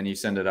and you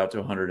send it out to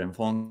 100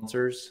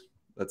 influencers,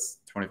 that's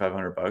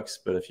 $2,500.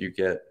 But if you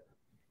get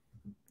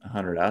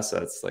 100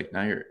 assets, like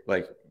now you're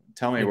like,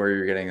 tell me where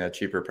you're getting a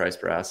cheaper price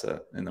per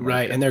asset in the market.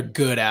 Right. And they're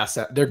good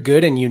asset. They're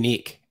good and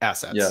unique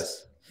assets.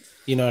 Yes.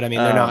 You know what I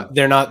mean?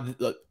 They're not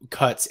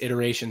cuts,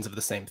 iterations of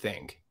the same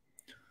thing.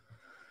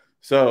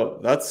 So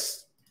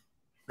that's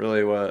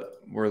really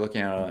what we're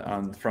looking at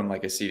on from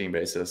like a seeding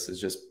basis, is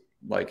just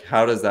like,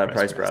 how does that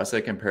price per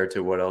asset compare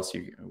to where else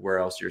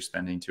you're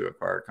spending to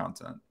acquire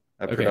content?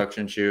 A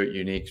production shoot,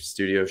 unique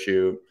studio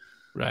shoot,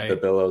 right? The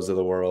Billows of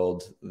the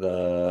world,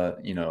 the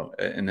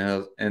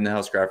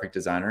in-house graphic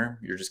designer.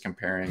 You're just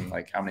comparing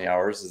like how many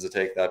hours does it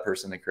take that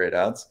person to create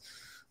ads?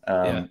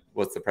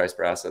 What's the price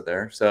per asset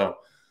there? So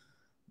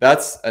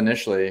that's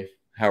initially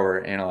how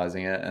we're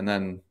analyzing it, and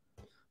then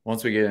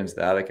once we get into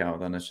the ad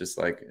account, then it's just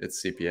like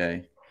it's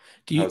CPA.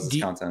 How's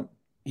this content?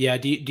 Yeah.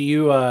 Do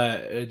you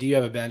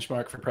have a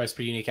benchmark for price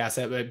per unique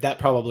asset? But that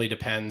probably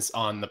depends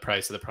on the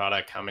price of the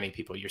product, how many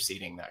people you're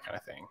seeding, that kind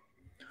of thing.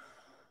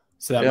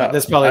 So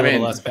that's probably a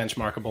little less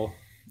benchmarkable.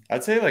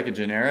 I'd say like a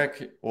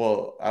generic.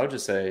 Well, I would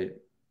just say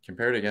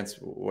compared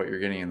against what you're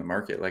getting in the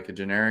market, like a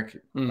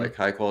generic, like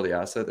high quality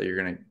asset that you're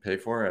going to pay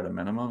for at a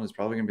minimum is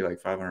probably going to be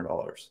like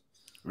 $500.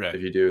 Right.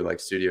 If you do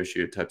like studio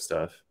shoot type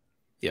stuff.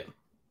 Yeah.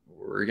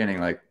 We're getting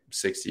like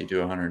 $60 to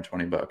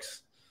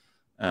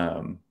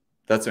 $120.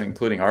 That's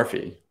including our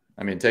fee.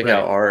 I mean, take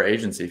out our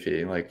agency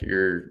fee, like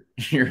you're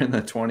in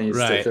the 20s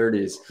to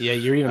 30s. Yeah,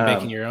 you're even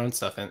making your own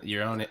stuff and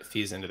your own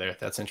fees into there.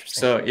 That's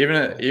interesting. So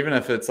even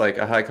if it's like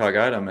a high COG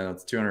item and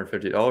it's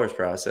 $250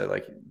 per asset,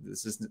 like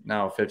this is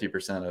now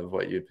 50% of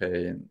what you'd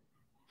pay in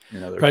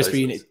other price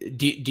places. Per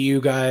unique. Do you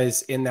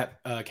guys in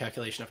that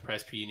calculation of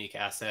price per unique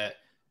asset?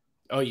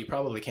 Oh, you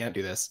probably can't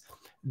do this.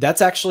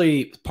 That's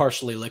actually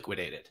partially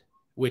liquidated,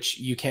 which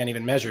you can't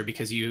even measure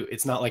because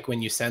it's not like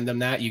when you send them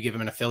that, you give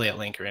them an affiliate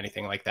link or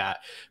anything like that.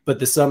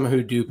 But some of them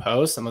who do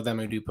post,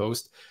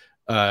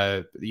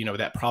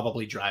 that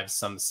probably drives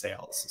some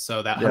sales.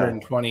 So that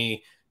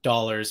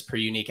 $120 per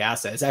unique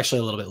asset is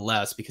actually a little bit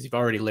less because you've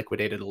already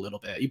liquidated a little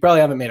bit. You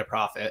probably haven't made a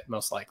profit,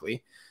 most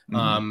likely.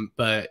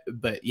 But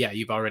yeah,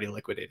 you've already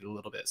liquidated a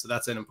little bit. So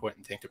that's an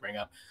important thing to bring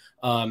up.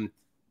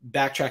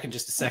 Backtrack in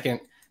just a second,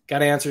 got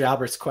to answer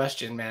Albert's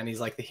question, man. He's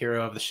like the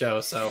hero of the show.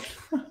 So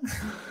you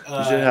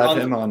should have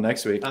him on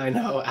next week. I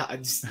know.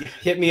 Just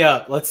hit me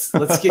up. Let's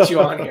get you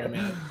on here,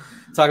 man.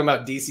 Talking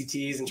about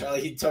DCTs and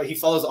Charlie. He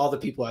follows all the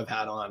people I've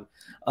had on.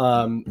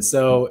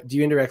 So do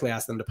you indirectly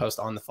ask them to post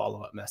on the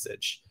follow-up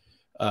message?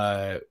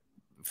 It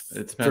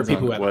depends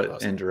on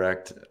what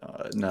indirect.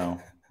 No,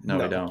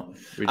 we don't.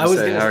 We just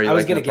say, how are you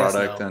liking the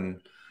product?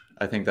 And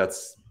I think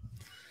that's,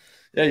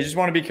 yeah, you just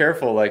want to be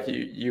careful. Like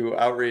you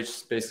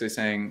outreach basically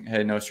saying,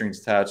 hey, no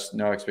strings attached,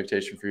 no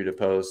expectation for you to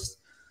post.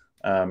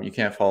 You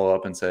can't follow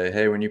up and say,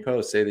 hey, when you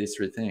post, say these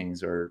 3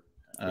 things, or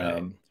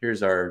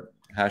here's our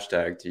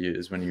hashtag to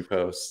use when you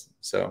post.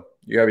 So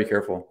you gotta be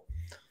careful.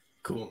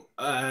 Cool.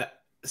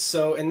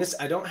 So in this,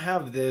 I don't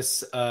have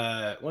this.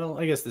 Well,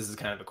 I guess this is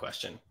kind of a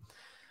question.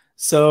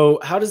 So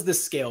how does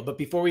this scale? But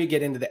before we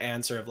get into the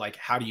answer of like,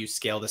 how do you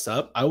scale this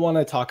up? I want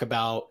to talk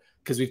about,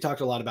 because we've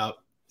talked a lot about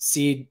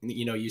seed,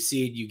 you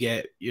seed, you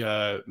get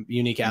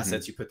unique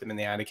assets, you put them in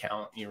the ad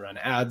account, you run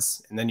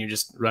ads, and then you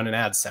just run an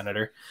ad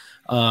senator.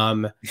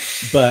 But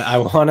I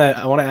want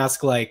to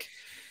ask, like,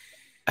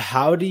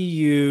 how do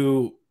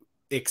you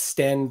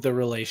extend the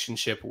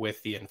relationship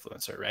with the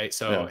influencer, right?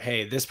 So,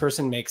 hey, this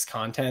person makes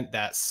content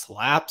that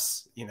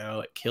slaps,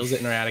 it kills it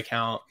in our ad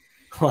account.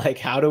 Like,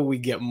 how do we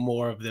get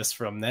more of this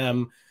from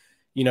them?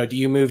 Do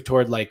you move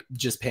toward like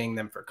just paying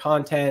them for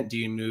content? Do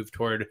you move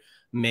toward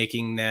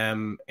making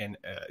them an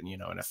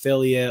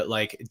affiliate?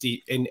 Like, do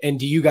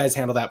you guys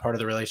handle that part of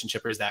the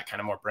relationship, or is that kind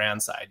of more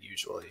brand side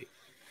usually?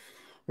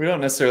 We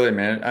don't necessarily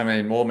manage. I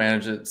mean, we'll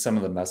manage some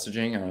of the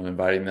messaging and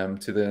inviting them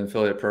to the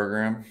affiliate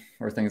program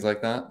or things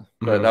like that.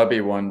 But that'll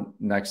be one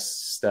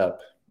next step.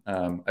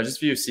 I just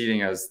view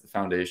seeding as the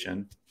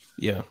foundation.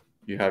 Yeah.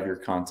 You have your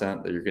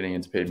content that you're getting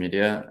into paid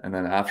media. And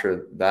then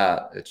after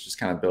that, it just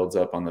kind of builds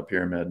up on the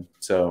pyramid.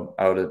 So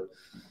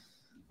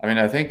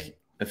I think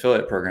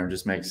affiliate program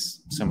just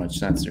makes so much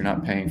sense. You're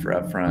not paying for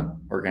upfront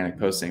organic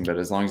posting, but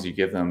as long as you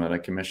give them a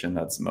commission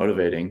that's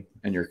motivating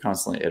and you're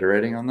constantly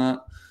iterating on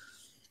that,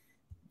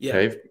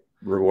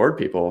 reward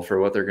people for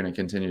what they're going to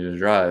continue to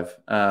drive.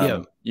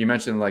 You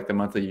mentioned like the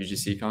monthly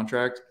UGC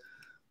contract.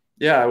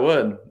 Yeah,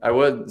 I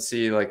would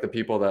see like the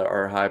people that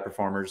are high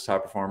performers,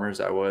 top performers,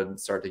 I would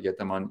start to get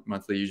them on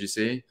monthly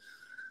UGC.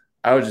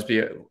 I would just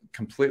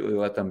completely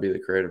let them be the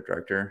creative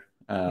director.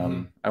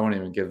 I won't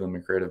even give them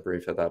a creative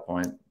brief at that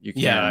point. You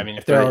can, I mean,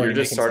 if you're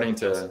just starting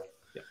to,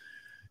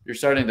 you're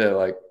starting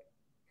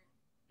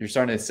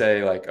to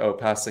say like, oh,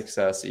 past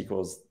success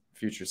equals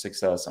future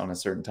success on a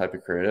certain type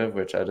of creative,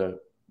 which I don't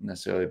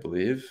necessarily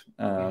believe.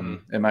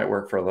 It might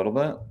work for a little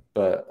bit,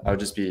 but I would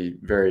just be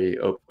very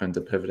open to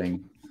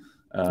pivoting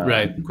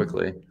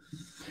quickly.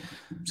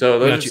 So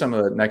those are some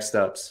of the next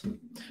steps.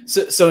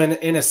 So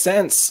in a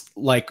sense,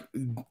 like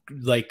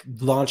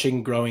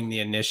launching, growing the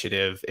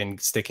initiative and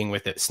sticking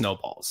with it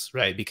snowballs,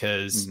 right?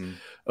 Because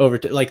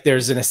like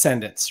there's an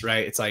ascendance,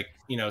 right? It's like,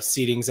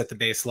 seeding's at the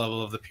base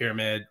level of the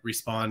pyramid,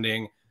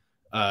 responding,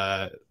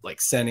 like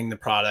sending the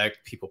product,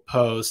 people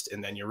post,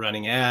 and then you're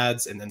running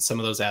ads, and then some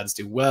of those ads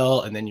do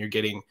well, and then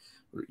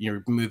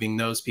you're moving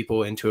those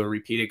people into a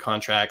repeated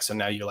contract. So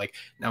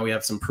now we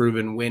have some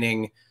proven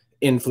winning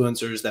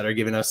influencers that are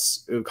giving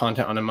us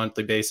content on a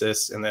monthly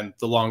basis. And then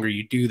the longer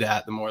you do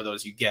that, the more of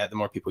those you get, the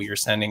more people you're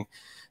sending,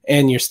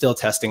 and you're still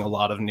testing a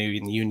lot of new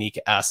and unique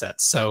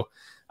assets. So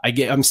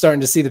I'm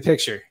starting to see the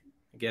picture.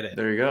 I get it.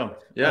 There you go.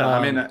 Yeah.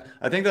 I mean,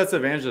 I think that's the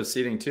advantage of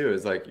seeding too,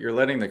 is like you're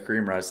letting the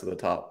cream rise to the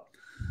top.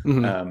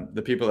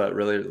 The people that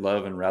really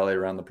love and rally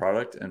around the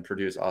product and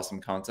produce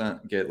awesome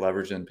content get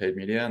leverage in paid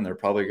media, and they're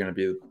probably going to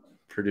be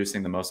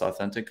producing the most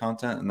authentic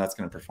content, and that's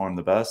going to perform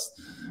the best.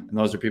 And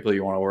those are people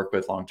you want to work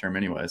with long term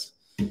anyways.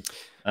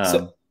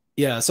 So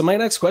my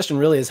next question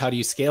really is, how do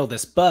you scale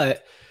this?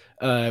 But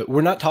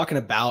we're not talking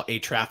about a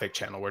traffic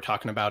channel. We're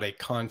talking about a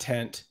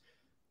content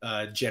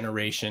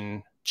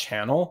generation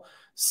channel.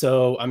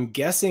 So I'm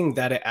guessing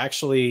that it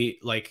actually,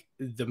 like,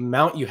 the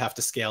amount you have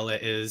to scale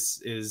it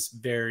is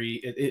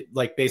very, it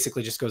like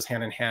basically just goes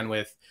hand in hand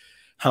with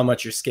how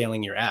much you're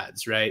scaling your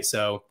ads, right?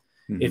 So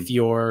if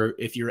you're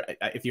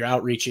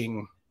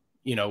outreaching,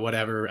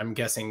 whatever, I'm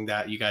guessing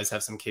that you guys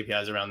have some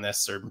KPIs around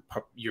this, or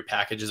your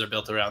packages are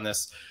built around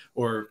this,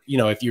 or,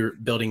 if you're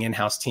building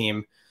in-house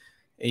team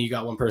and you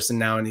got one person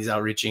now and he's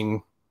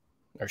outreaching,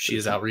 or she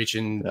is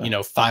outreaching,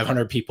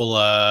 500 people,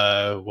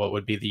 what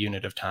would be the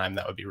unit of time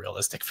that would be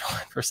realistic for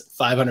one person?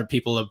 500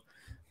 people a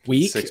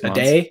week, a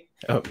day,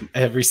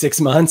 every 6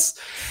 months.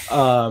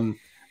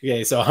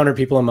 Okay. So 100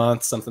 people a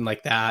month, something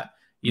like that.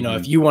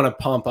 If you want to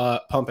pump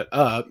it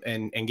up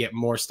and get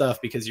more stuff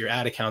because your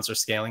ad accounts are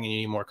scaling and you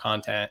need more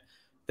content,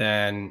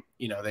 then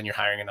you're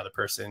hiring another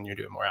person, you're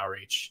doing more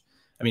outreach.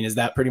 I mean, is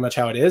that pretty much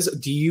how it is?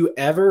 Do you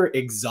ever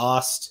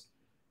exhaust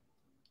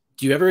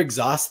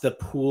the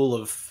pool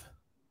of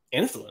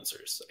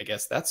influencers? I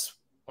guess that's,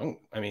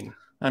 I mean,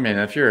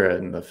 if you're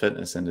in the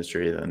fitness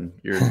industry, then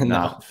you're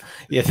not.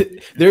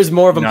 There's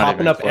more of them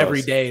popping up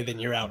every day than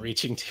you're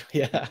outreaching to.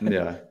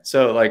 Yeah.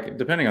 So like,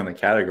 depending on the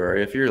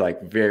category, if you're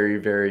like very,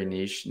 very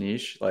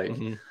niche, like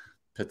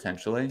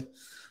potentially,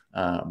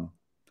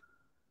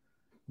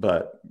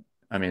 But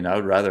I mean, I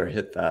would rather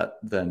hit that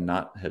than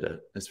not hit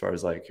it, as far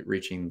as like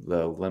reaching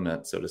the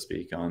limit, so to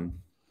speak, on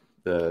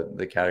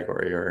the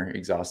category, or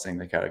exhausting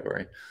the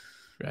category.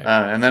 Right.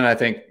 And then I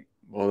think,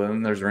 well,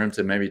 then there's room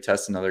to maybe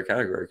test another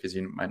category, because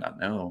you might not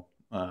know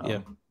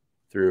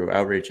through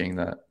outreaching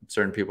that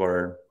certain people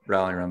are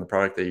rallying around the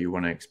product that you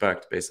wouldn't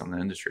expect based on the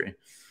industry.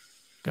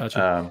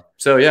 Gotcha.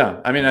 So yeah,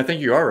 I mean, I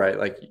think you are right.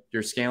 Like,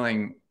 you're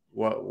scaling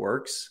what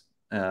works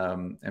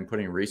and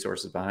putting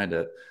resources behind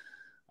it.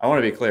 I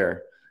want to be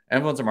clear.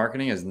 Influencer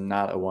marketing is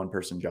not a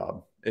one-person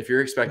job. If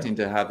you're expecting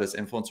to have this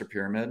influencer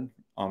pyramid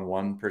on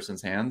one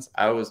person's hands,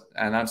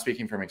 and I'm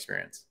speaking from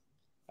experience.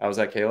 I was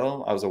at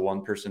Kalo. I was a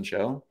one-person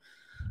show.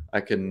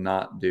 I could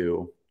not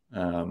do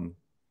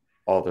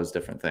all those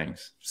different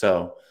things.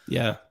 So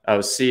yeah, I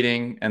was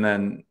seeding, and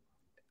then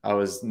I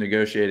was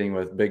negotiating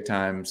with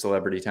big-time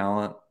celebrity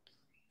talent,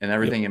 and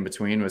everything in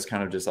between was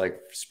kind of just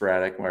like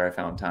sporadic where I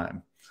found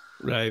time.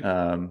 Right.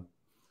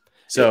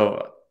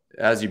 So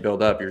as you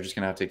build up, you're just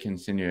going to have to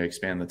continue to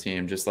expand the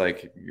team. Just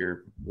like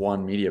your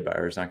one media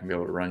buyer is not going to be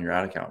able to run your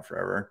ad account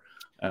forever,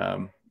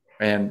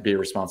 and be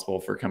responsible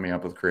for coming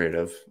up with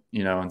creative,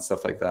 and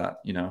stuff like that,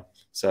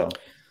 so.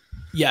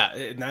 Yeah.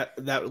 And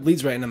that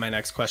leads right into my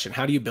next question.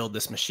 How do you build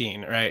this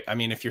machine? Right. I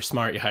mean, if you're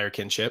smart, you hire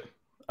Kinship.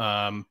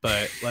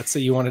 But let's say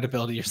you wanted to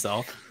build it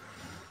yourself.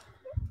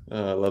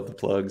 I love the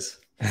plugs.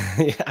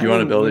 Yeah, you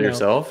want to build it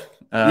yourself?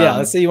 Yeah.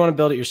 Let's say you want to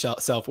build it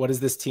yourself. What does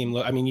this team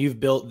look? I mean, you've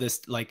built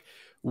this, like,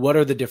 what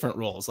are the different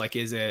roles? Like,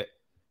 is it,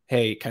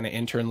 hey, kind of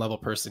intern level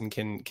person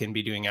can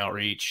be doing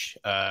outreach?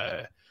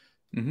 Yeah.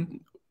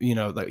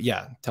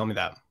 Tell me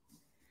that.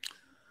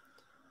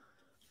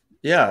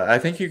 Yeah, I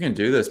think you can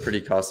do this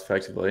pretty cost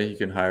effectively. You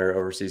can hire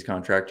overseas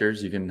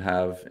contractors. You can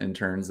have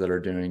interns that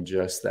are doing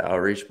just the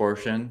outreach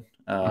portion,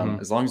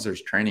 as long as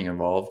there's training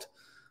involved.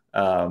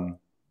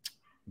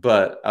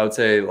 But I would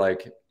say,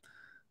 like,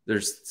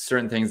 there's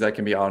certain things that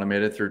can be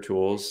automated through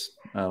tools,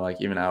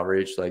 like even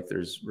outreach, like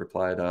there's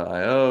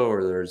reply.io,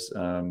 or there's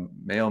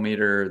mail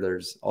meter.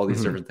 There's all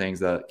these different things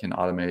that can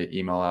automate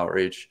email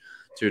outreach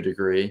to a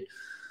degree.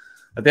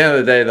 At the end of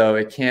the day, though,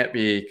 it can't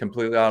be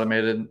completely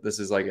automated. This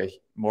is like a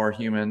more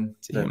human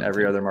than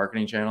every other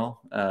marketing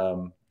channel.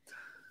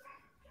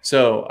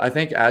 So I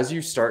think as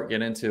you start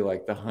getting into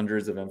like the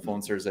hundreds of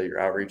influencers that you're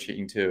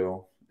outreaching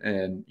to,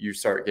 and you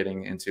start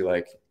getting into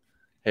like,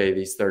 hey,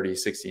 these 30,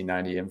 60,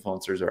 90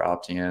 influencers are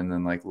opting in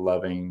and like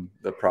loving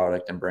the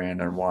product and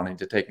brand and wanting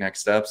to take next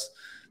steps,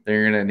 then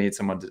you're going to need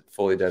someone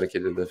fully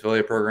dedicated to the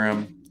affiliate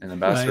program and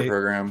ambassador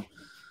program.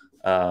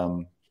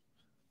 And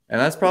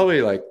that's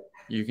probably like,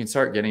 you can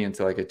start getting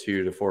into like a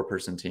 2 to 4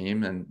 person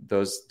team, and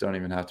those don't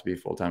even have to be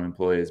full-time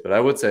employees. But I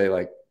would say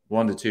like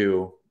 1 to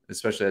 2,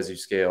 especially as you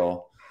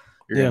scale,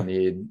 you're going to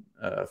need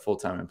a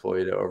full-time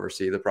employee to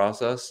oversee the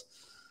process.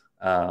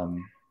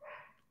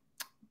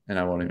 And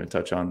I won't even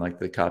touch on like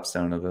the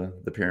capstone of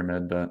the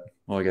pyramid, but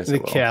I guess the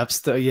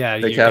capstone. Yeah.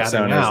 The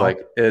capstone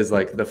is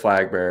like the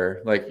flag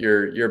bearer, like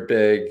your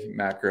big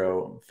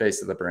macro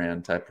face of the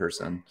brand type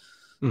person.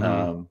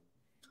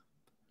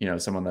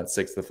 Someone that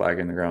sticks the flag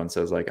in the ground and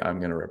says like, I'm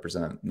going to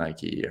represent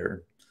Nike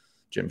or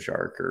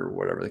Gymshark or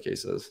whatever the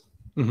case is.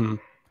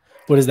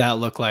 What does that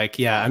look like?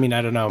 Yeah. I mean,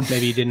 I don't know.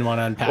 Maybe you didn't want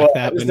to unpack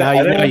that, but now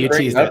you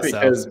teased it.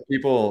 Because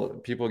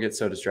people get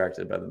so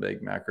distracted by the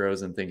big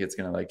macros and think it's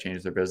going to like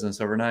change their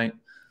business overnight.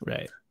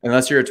 Right.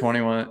 Unless you're a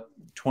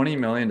 $20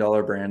 million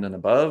brand and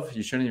above,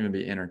 you shouldn't even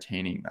be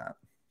entertaining that.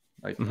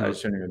 Like I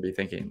shouldn't even be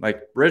thinking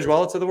like Bridge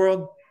Wallets of the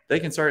world. They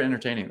can start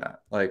entertaining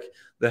that. Like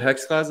the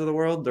Hex Clads of the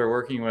world, they're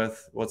working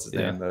with what's his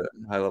name, the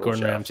high level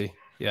Gordon chef. Ramsay.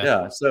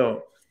 Yeah.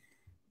 So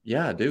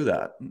do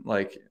that.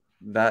 Like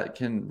that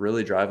can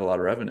really drive a lot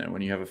of revenue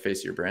when you have a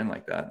face of your brand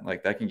like that.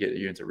 Like that can get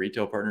you into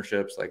retail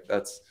partnerships. Like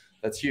that's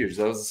huge.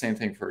 That was the same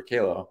thing for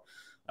Kalo.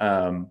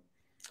 And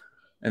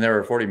they were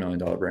a $40 million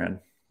brand.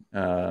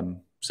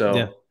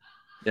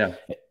 Yeah.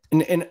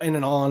 And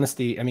in all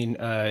honesty, I mean,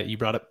 you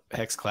brought up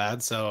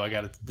Hexclad, so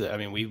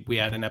we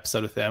had an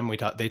episode with them.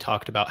 They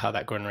talked about how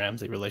that Gordon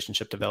Ramsay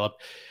relationship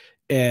developed,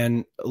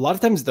 and a lot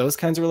of times those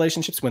kinds of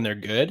relationships, when they're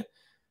good,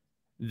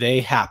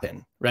 they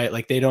happen, right?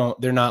 Like they're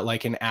not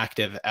like an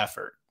active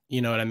effort.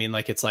 You know what I mean?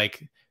 Like it's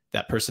like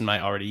that person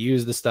might already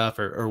use the stuff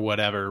or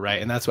whatever,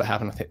 right? And that's what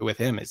happened with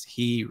him is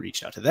he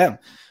reached out to them,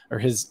 or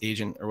his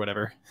agent or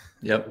whatever.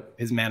 Yep,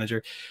 his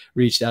manager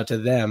reached out to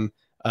them.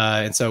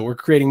 And so we're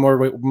creating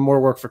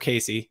more work for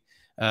Casey.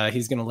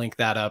 He's going to link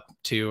that up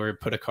too, or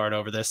put a card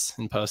over this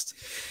and post,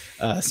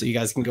 so you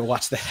guys can go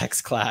watch the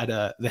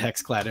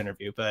Hexclad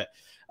interview. But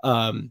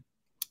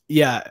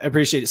yeah, I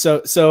appreciate it.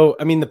 So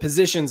I mean, the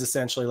positions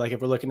essentially, like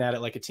if we're looking at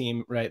it like a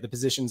team, right? The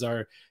positions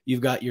are,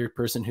 you've got your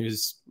person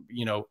who's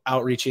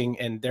outreaching,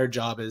 and their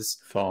job is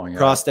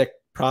prospect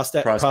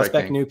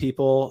new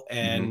people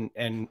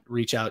and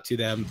reach out to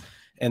them.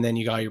 And then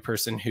you got your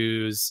person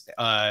who's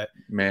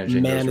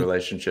managing those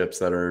relationships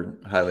that are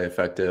highly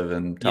effective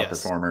and top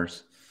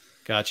performers.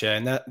 Gotcha.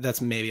 And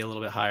that's maybe a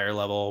little bit higher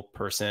level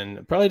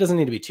person. Probably doesn't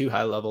need to be too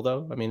high level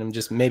though. I mean, I'm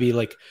just maybe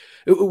like,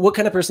 what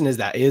kind of person is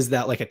that? Is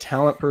that like a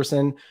talent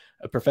person?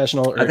 a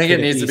professional? Or I think it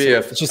needs to be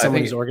it's just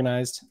someone who's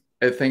organized.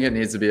 I think it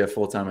needs to be a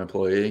full-time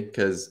employee,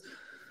 because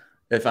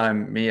if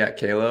I'm me at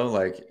Kalo,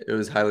 like it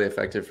was highly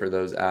effective for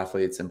those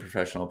athletes and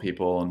professional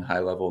people and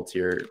high-level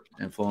tier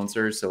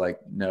influencers to like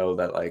know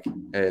that like,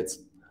 hey,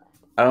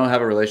 I don't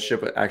have a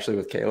relationship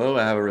with Kalo.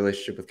 I have a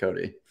relationship with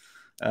Cody.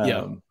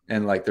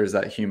 And like there's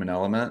that human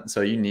element.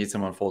 So you need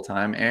someone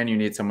full-time, and you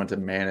need someone to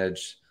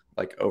manage,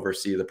 like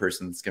oversee the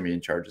person that's going to be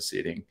in charge of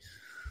seating.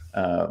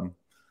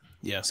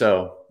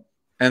 So,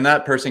 and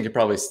that person could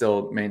probably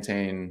still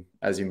maintain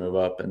as you move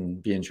up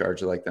and be in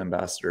charge of like the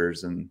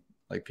ambassadors and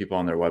like people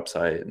on their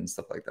website and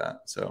stuff like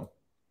that. So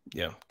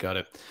yeah, got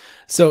it.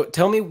 So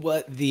tell me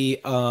what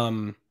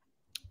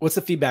what's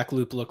the feedback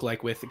loop look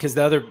like with, because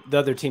the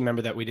other team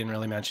member that we didn't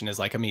really mention is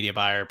like a media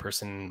buyer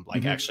person,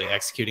 like actually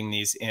executing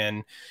these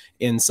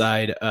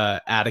inside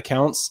ad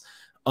accounts.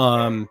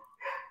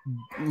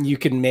 You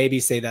can maybe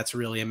say that's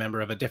really a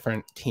member of a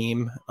different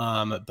team.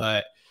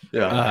 But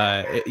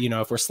you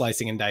know, if we're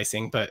slicing and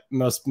dicing, but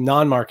most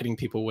non-marketing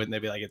people wouldn't, they'd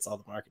be like, it's all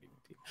the marketing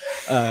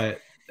people.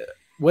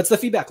 What's the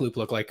feedback loop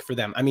look like for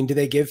them? I mean, do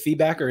they give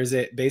feedback, or is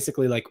it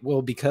basically like,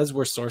 well, because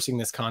we're sourcing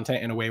this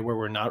content in a way where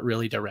we're not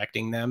really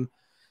directing them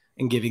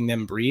and giving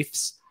them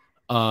briefs,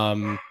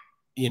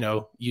 you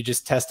know, you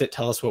just test it,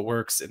 tell us what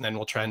works, and then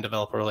we'll try and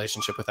develop a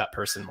relationship with that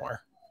person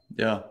more.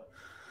 Yeah.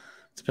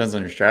 Depends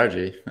on your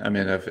strategy. I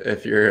mean,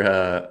 if you're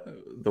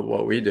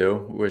what we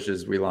do, which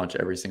is we launch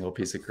every single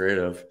piece of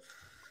creative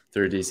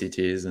through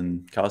DCTs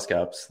and cost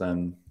caps,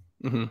 then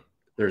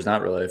there's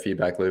not really a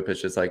feedback loop.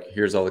 It's just like,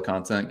 here's all the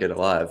content, get it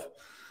live.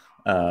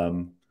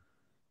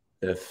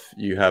 If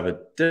you have a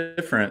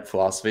different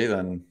philosophy,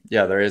 then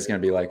yeah, there is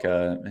going to be like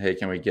hey,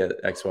 can we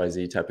get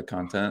XYZ type of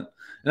content?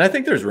 And I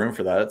think there's room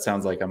for that. It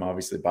sounds like I'm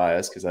obviously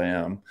biased because I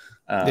am.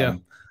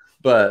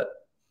 But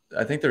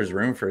I think there's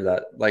room for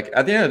that. Like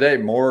at the end of the day,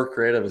 more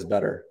creative is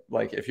better.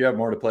 Like if you have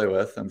more to play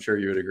with, I'm sure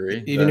you would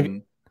agree.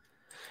 Even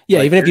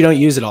if you don't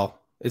use it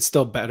all, it's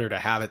still better to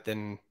have it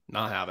than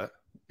not have it.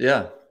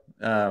 Yeah.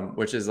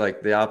 Which is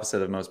like the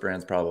opposite of most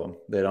brands' problem.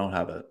 They don't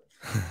have it.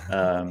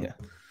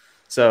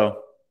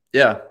 So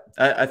yeah,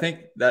 I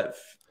think that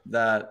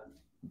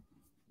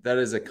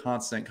is a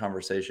constant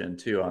conversation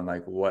too on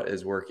like what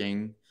is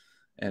working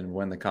and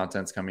when the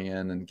content's coming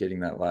in and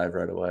getting that live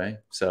right away.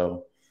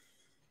 So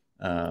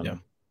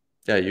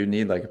yeah, you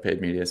need like a paid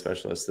media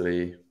specialist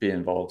to be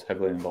involved,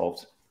 heavily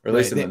involved, or at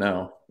least in the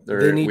know.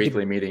 They're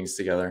weekly meetings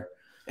together.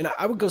 And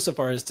I would go so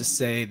far as to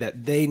say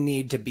that they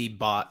need to be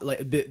bought,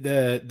 like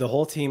the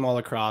whole team all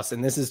across.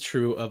 And this is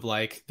true of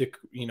like the,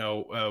 you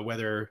know,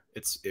 whether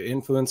it's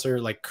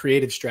influencer, like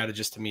creative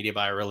strategist to media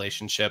buyer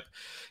relationship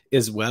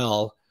as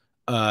well.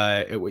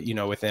 You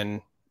know,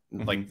 within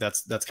like,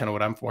 that's kind of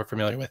what I'm more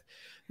familiar with.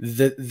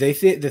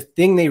 The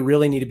thing they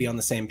really need to be on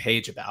the same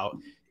page about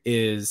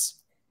is,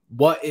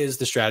 what is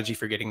the strategy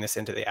for getting this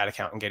into the ad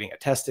account and getting it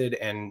tested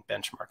and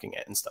benchmarking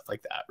it and stuff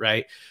like that.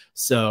 Right.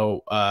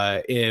 So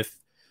if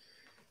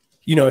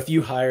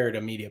you hired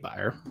a media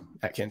buyer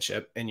at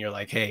Kinship and you're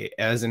like, hey,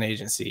 as an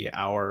agency,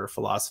 our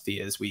philosophy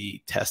is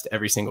we test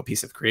every single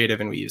piece of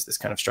creative and we use this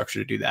kind of structure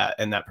to do that.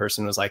 And that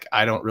person was like,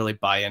 I don't really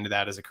buy into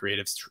that as a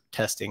creative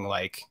testing,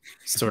 like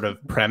sort of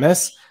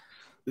premise.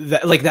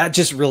 That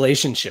just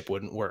relationship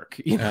wouldn't work.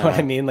 You know what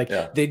I mean? Like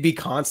they'd be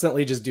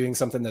constantly just doing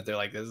something that they're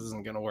like, this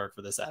isn't going to work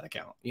for this ad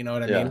account. You know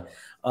what I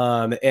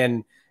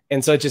mean?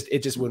 And so it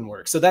just wouldn't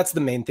work. So that's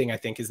the main thing I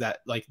think, is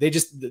that like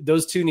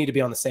those two need to be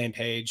on the same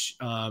page.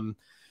 And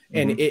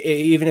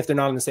even if they're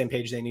not on the same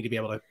page, they need to be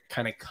able to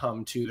kind of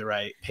come to the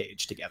right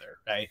page together.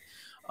 Right.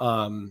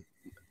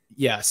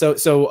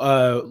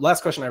 So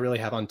last question I really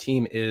have on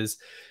team is,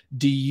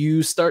 do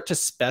you start to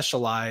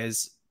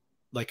specialize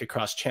like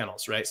across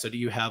channels, right? So do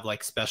you have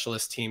like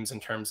specialist teams in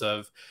terms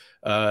of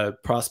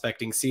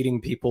prospecting, seeding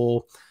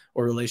people,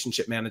 or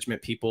relationship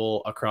management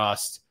people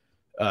across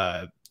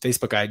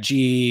Facebook,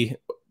 IG,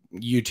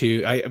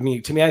 YouTube? I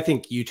mean, to me, I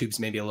think YouTube's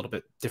maybe a little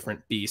bit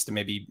different beast, and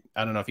maybe,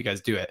 I don't know if you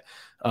guys do it,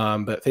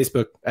 but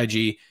Facebook,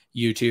 IG,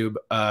 YouTube,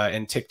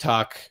 and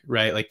TikTok,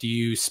 right? Like, do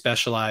you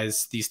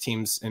specialize these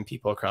teams and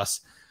people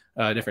across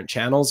different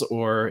channels,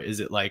 or is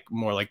it like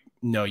more like,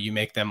 no, you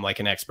make them like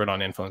an expert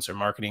on influencer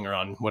marketing or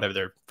on whatever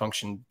their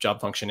job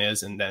function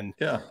is, and then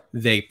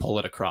they pull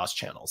it across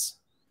channels?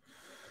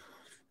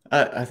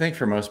 I think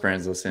for most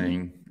brands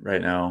listening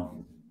right now,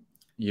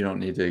 you don't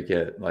need to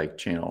get like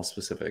channel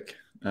specific.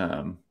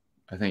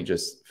 I think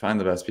just find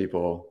the best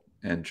people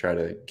and try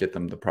to get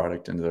them the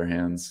product into their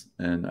hands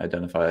and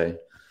identify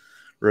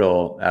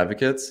real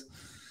advocates.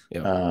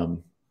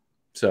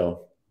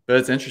 But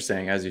it's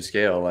interesting, as you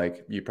scale,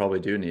 like you probably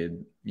do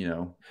need,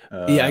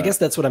 I guess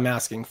that's what I'm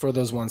asking for,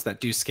 those ones that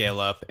do scale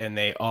up and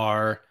they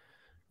are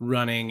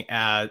running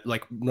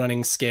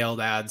scaled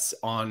ads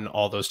on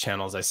all those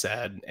channels I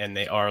said, and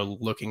they are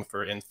looking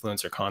for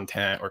influencer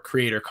content or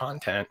creator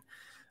content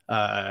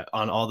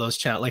on all those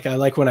channels. Like, I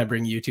like when I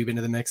bring YouTube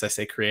into the mix, I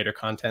say creator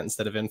content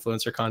instead of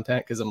influencer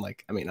content, because I'm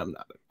like, I mean, I'm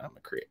a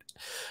creator.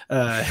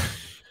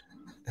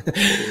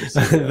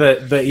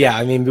 But yeah,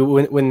 I mean,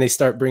 when they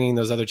start bringing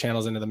those other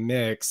channels into the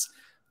mix,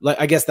 like,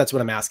 I guess that's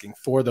what I'm asking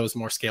for those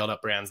more scaled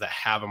up brands that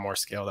have a more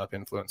scaled up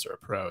influencer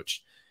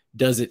approach.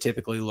 Does it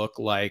typically look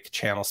like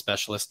channel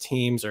specialist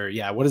teams, or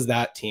what does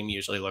that team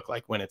usually look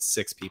like when it's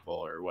 6 people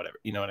or whatever?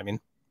 You know what I mean?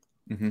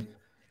 Mm-hmm.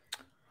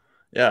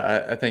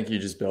 Yeah, I think you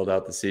just build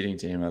out the seeding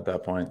team at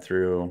that point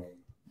through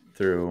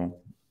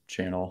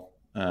channel.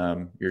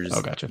 You're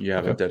just gotcha. You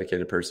have a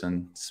dedicated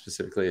person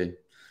specifically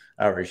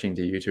outreaching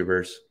to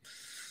YouTubers,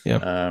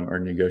 or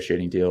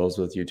negotiating deals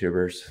with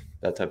YouTubers,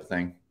 that type of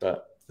thing.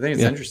 But I think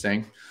it's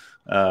interesting.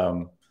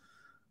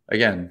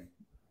 Again,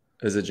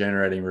 is it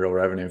generating real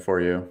revenue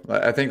for you?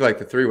 I think like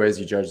the 3 ways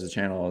you judge the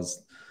channel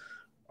is: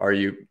 are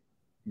you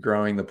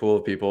growing the pool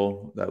of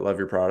people that love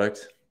your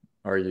product?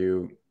 Are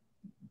you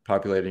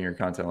populating your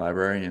content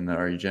library? And then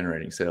are you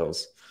generating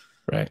sales?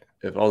 Right.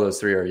 If all those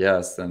 3 are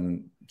yes,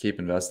 then keep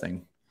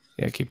investing.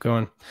 Yeah, keep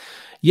going.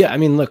 Yeah, I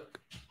mean, look,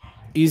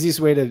 easiest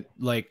way to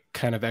like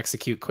kind of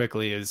execute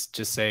quickly is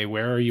just say,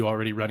 where are you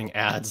already running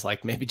ads?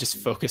 Like maybe just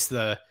focus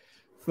the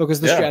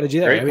strategy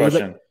there. Great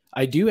question.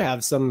 I do know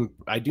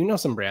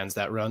some brands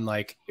that run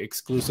like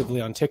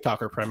exclusively on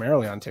TikTok or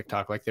primarily on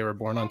TikTok. Like they were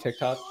born on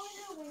TikTok.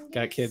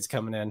 Got kids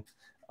coming in.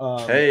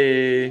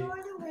 Hey,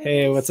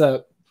 what's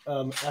up?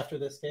 After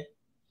this, okay.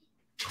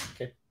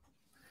 Can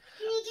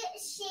you get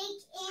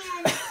shake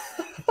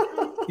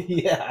and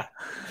yeah.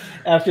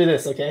 After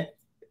this, okay.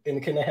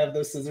 And can I have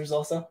those scissors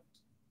also?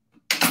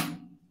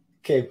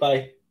 Okay,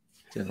 bye.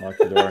 Didn't lock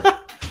the door.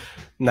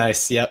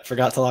 Nice. Yep.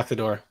 Forgot to lock the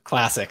door.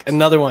 Classic.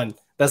 Another one.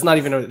 That's not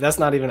even,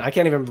 I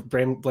can't even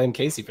blame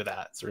Casey for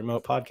that. It's a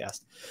remote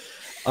podcast.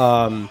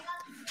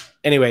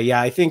 Anyway,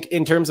 I think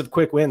in terms of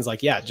quick wins,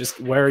 like, just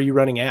where are you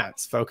running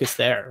ads? Focus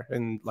there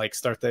and like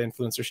start the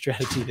influencer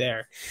strategy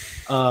there.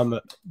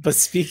 But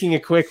speaking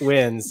of quick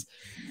wins,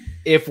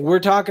 if we're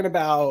talking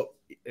about,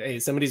 hey,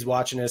 somebody's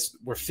watching us,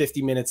 we're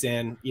 50 minutes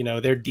in,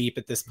 they're deep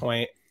at this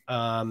point.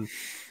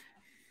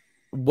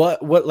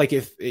 What like,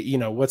 if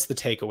what's the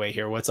takeaway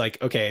here? What's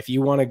like, okay, if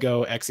you want to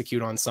go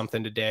execute on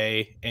something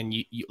today and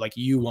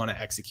you want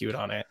to execute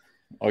on it,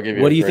 I'll give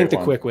you what do you think the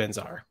quick wins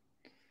are?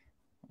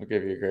 I'll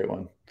give you a great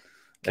one.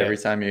 Okay. Every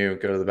time you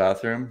go to the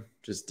bathroom,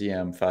 just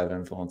DM 5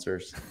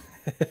 influencers.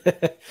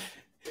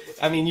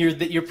 I mean,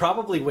 you're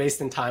probably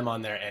wasting time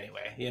on there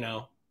anyway,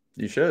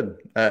 You should.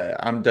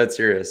 I'm dead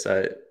serious.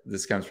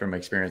 This comes from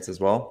experience as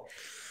well.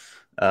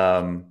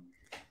 I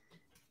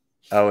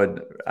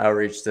would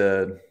outreach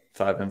to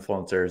 5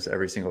 influencers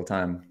every single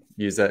time.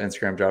 Use that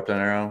Instagram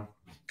drop-down arrow,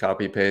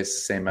 copy,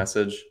 paste, same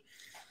message.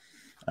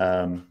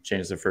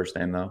 Change the first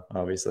name though,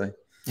 obviously.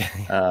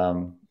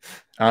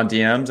 On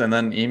DMs and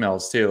then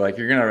emails too. Like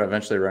you're going to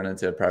eventually run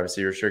into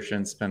privacy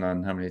restrictions depending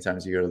on how many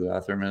times you go to the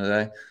bathroom in a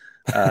day.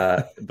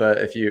 But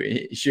if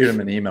you shoot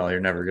them an email, you're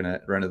never going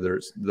to run into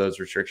those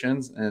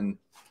restrictions, and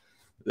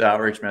the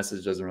outreach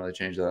message doesn't really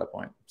change at that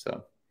point.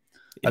 So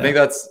I think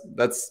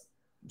that's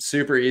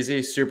super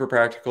easy, super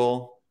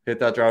practical. Hit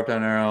that drop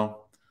down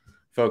arrow,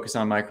 focus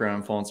on micro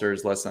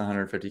influencers, less than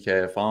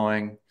 150K of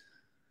following,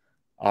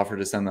 offer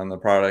to send them the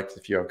product.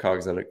 If you have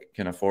cogs that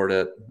can afford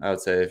it, I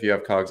would say if you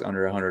have cogs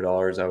under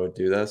 $100, I would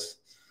do this.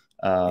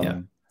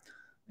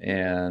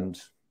 And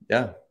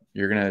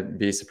you're going to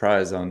be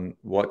surprised on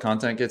what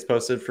content gets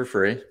posted for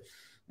free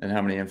and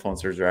how many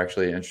influencers are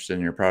actually interested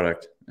in your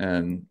product.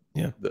 And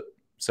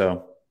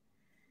so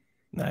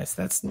nice.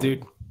 That's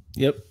dude.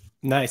 Yep.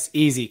 Nice.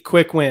 Easy.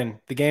 Quick win.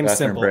 The game's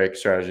bathroom simple. break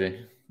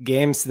strategy.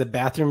 The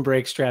bathroom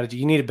break strategy.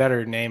 You need a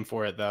better name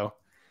for it though.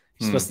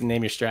 You're supposed to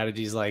name your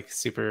strategies like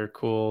super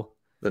cool.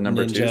 The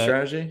number ninja, 2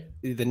 strategy?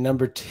 The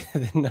number 2.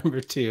 The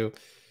number 2.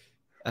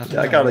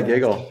 I got a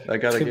giggle. I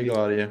got a giggle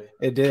out of you.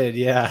 It did,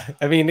 yeah.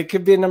 I mean, it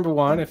could be a number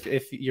 1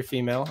 if you're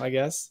female, I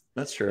guess.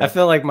 That's true. I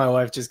feel like my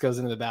wife just goes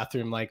into the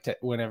bathroom like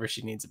whenever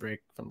she needs a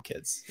break from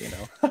kids,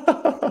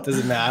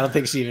 Doesn't matter. I don't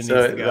think she even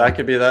needs to go. That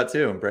could be that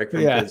too. Break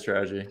from kids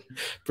strategy.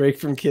 Break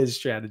from kids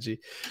strategy.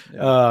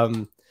 Yeah.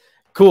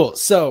 Cool.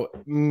 So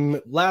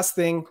last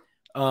thing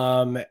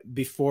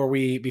before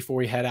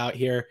we head out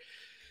here,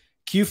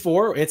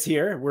 Q4, it's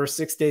here. We're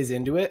 6 days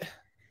into it,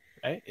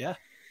 right? Yeah.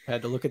 I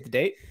had to look at the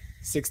date.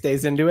 6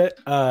 days into it.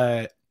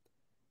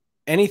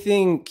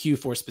 Anything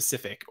Q4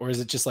 specific, or is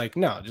it just like,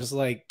 no, just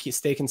like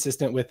stay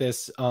consistent with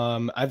this?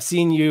 I've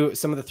seen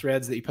some of the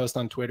threads that you post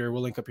on Twitter.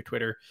 We'll link up your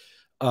Twitter.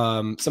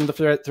 Some of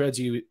the threads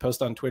you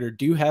post on Twitter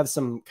do have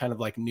some kind of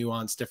like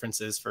nuanced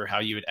differences for how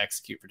you would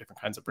execute for different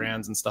kinds of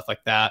brands and stuff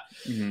like that.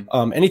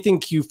 Mm-hmm.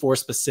 Anything Q4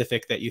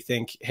 specific that you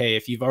think, hey,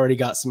 if you've already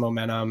got some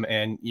momentum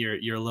and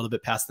you're a little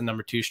bit past the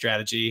number 2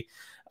 strategy,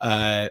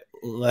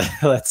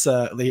 let's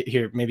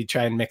here, maybe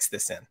try and mix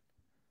this in.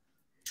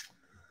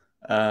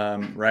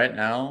 Right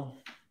now,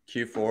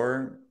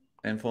 Q4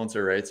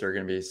 influencer rates are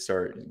going to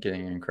start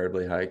getting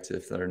incredibly hiked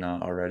if they're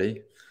not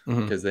already.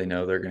 Because they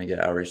know they're going to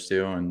get outreach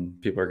to, and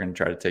people are going to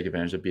try to take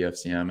advantage of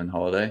BFCM and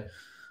holiday,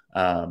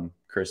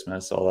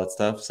 Christmas, all that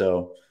stuff.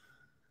 So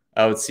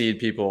I would seed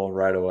people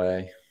right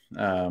away,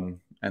 and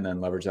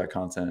then leverage that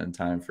content in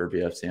time for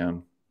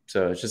BFCM.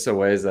 So it's just a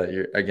ways that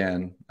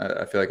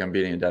I feel like I'm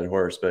beating a dead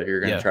horse, but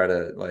you're going to try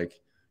to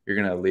you're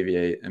going to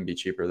alleviate and be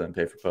cheaper than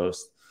pay for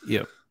post.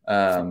 Yep.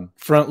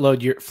 Front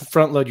load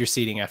your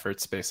seeding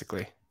efforts,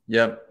 basically.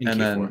 Yep. In And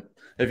Q4. then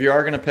if you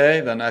are going to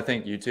pay, then I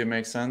think YouTube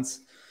makes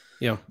sense.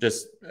 Yeah.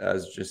 Just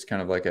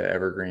kind of like an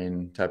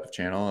evergreen type of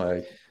channel.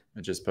 I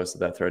just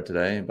posted that thread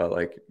today about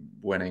like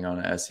winning on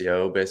an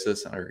SEO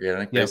basis, on an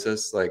organic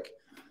basis. Like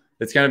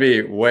it's going to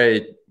be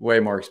way, way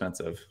more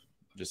expensive.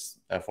 Just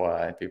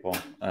FYI, people.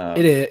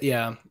 It is,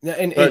 yeah.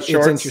 And but it's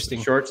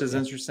interesting. Shorts is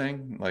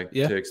interesting, like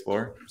to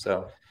explore.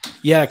 So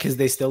yeah, because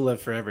they still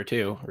live forever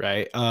too,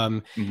 right?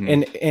 And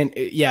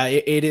yeah,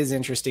 it is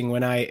interesting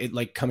when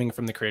like coming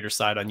from the creator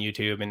side on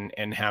YouTube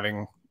and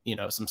having, you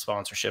know, some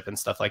sponsorship and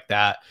stuff like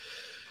that.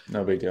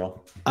 No big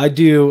deal. I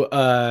do,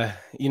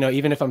 you know,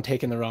 even if I'm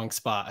taking the wrong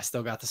spot, I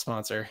still got the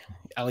sponsor,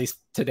 at least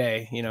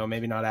today. You know,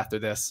 maybe not after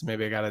this.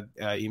 Maybe I got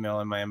an email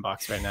in my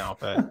inbox right now,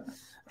 but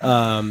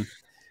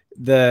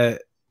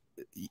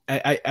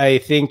I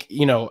think,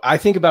 you know, I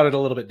think about it a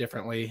little bit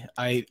differently.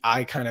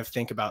 I kind of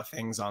think about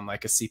things on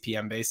like a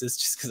CPM basis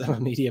just because I'm a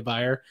media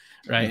buyer,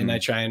 right? And I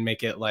try and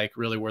make it like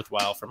really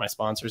worthwhile for my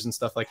sponsors and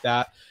stuff like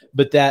that.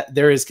 But that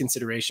there is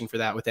consideration for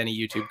that with any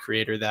YouTube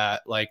creator,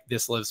 that like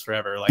this lives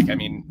forever. Like, I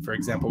mean, for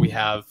example, we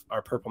have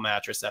our Purple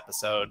Mattress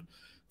episode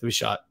that we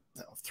shot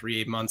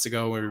 3 months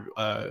ago.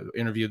 We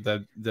interviewed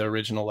the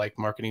original like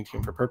marketing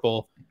team for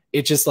Purple.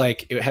 It just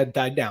like it had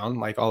died down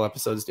like all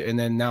episodes do. And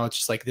then now it's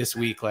just like this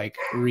week, like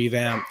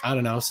revamped. I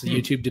don't know. So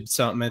YouTube did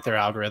something with their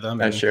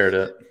algorithm. And I shared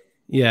it.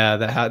 Yeah,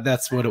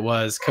 that's what it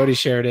was. Cody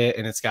shared it,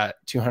 and it's got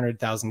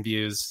 200,000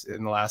 views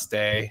in the last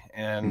day.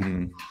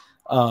 And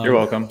you're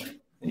welcome.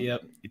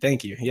 Yep.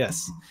 Thank you.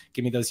 Yes.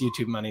 Give me those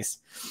YouTube monies.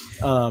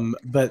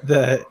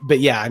 But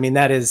yeah, I mean,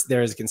 there is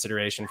a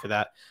consideration for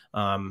that.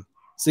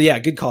 So yeah,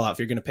 good call out. If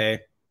you're going to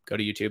pay, go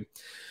to YouTube.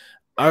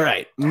 All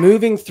right,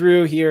 moving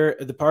through here,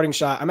 the parting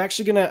shot. I'm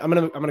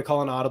gonna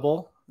call an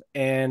audible,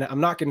 and I'm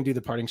not gonna do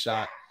the parting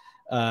shot.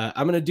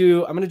 I'm gonna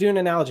do an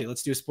analogy.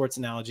 Let's do a sports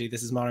analogy.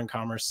 This is Modern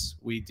Commerce.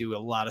 We do a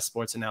lot of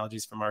sports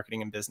analogies for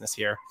marketing and business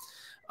here.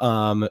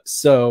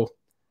 So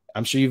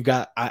I'm sure you've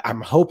got.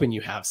 I'm hoping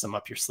you have some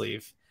up your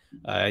sleeve.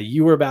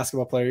 You were a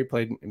basketball player.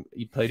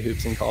 You played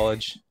hoops in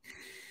college.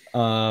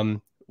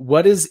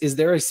 Is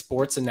there a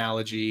sports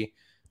analogy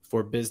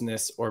for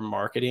business or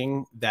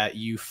marketing that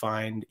you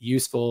find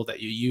useful, that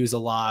you use a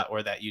lot,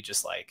 or that you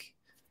just like,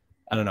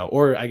 I don't know,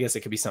 or I guess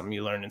it could be something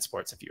you learned in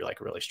sports if you're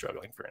like really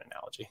struggling for an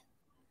analogy?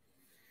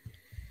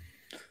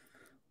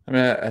 I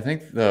mean, I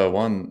think the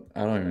one,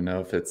 I don't even know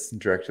if it's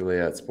directly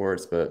at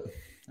sports, but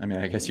I mean,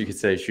 I guess you could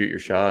say shoot your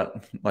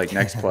shot, like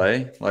next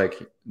play. Like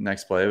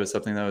next play was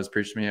something that was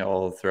preached to me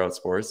all throughout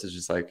sports. It's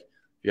just like,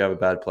 if you have a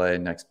bad play,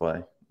 next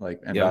play.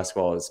 Like, and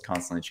basketball is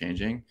constantly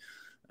changing.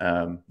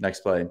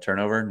 Next play,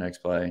 turnover, next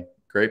play,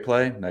 great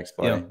play, next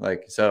play. Yeah.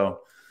 Like,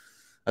 so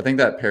I think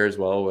that pairs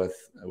well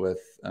with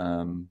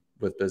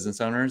business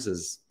owners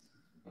is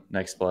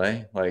next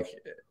play. Like,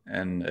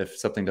 and if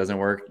something doesn't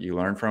work, you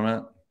learn from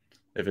it.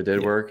 If it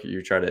did work,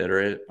 you try to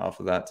iterate off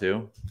of that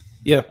too.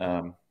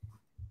 Yeah.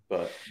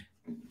 But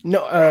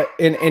no,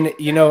 and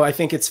you know, I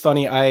think it's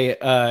funny.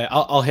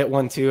 I'll hit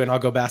one too, and I'll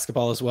go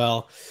basketball as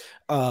well.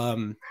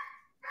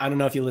 I don't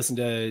know if you listen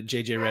to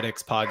JJ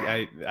Redick's pod.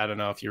 I don't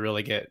know if you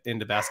really get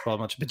into basketball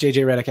much, but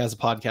JJ Redick has a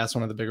podcast,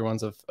 one of the bigger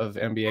ones of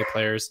NBA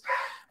players.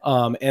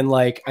 And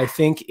like, I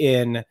think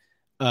in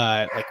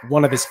like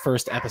one of his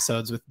first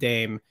episodes with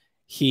Dame,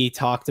 he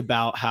talked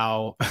about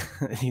how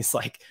he's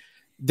like,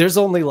 there's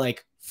only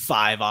like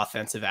 5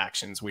 offensive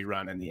actions we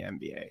run in the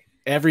NBA.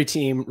 Every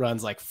team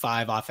runs like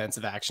 5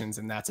 offensive actions,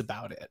 and that's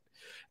about it.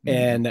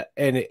 And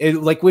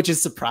it like, which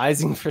is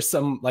surprising for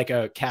some like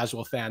a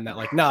casual fan that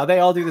like, no, they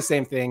all do the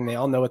same thing. They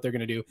all know what they're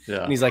going to do.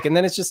 Yeah. And he's like, and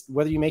then it's just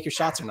whether you make your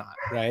shots or not,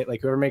 right?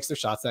 Like whoever makes their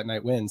shots that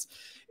night wins.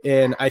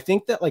 And I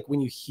think that like when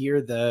you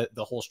hear the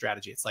whole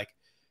strategy, it's like,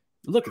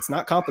 look, it's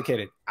not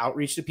complicated.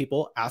 Outreach to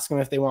people, ask them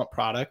if they want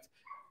product.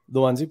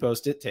 The ones who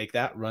post it, take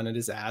that, run it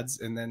as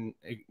ads, and then,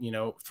 you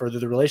know, further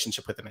the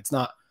relationship with them. It's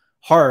not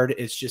hard.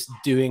 It's just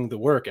doing the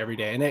work every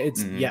day. And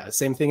it's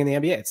same thing in the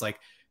NBA. It's like,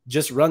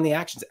 just run the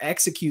actions,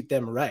 execute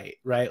them right.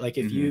 Like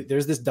if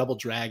there's this double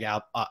drag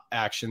out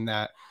action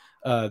that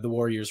the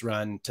Warriors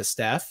run to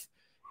Steph,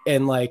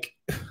 and like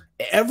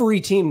every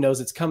team knows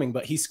it's coming,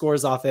 but he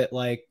scores off it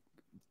like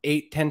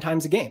 8-10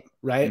 times a game,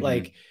 right?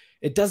 Like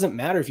it doesn't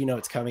matter if you know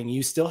it's coming.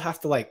 You still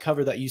have to like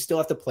cover that. You still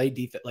have to play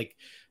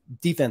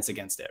defense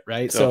against it,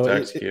 right? So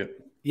execute.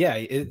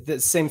 The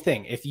same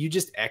thing. If you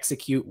just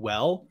execute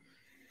well,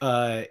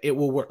 it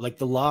will work. Like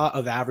the law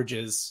of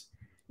averages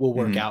will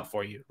work out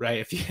for you, right?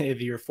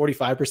 If you're a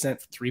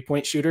 45%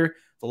 3-point shooter,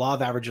 the law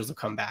of averages will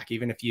come back,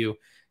 even if you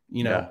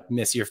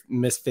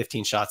miss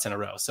 15 shots in a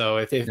row. So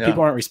if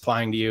people aren't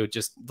replying to you,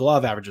 just the law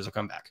of averages will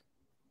come back.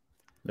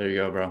 There you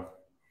go, bro.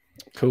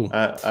 Cool.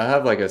 I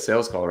have like a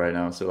sales call right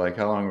now. So like,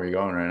 how long are we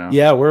going right now?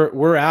 Yeah,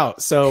 we're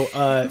out. So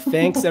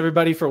thanks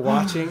everybody for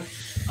watching.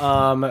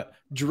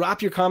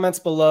 Drop your comments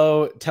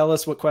below. Tell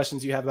us what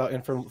questions you have about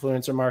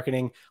influencer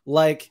marketing.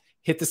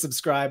 Hit the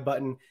subscribe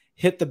button,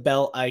 hit the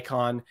bell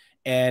icon.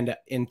 And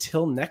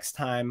until next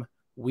time,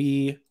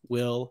 we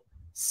will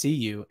see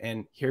you.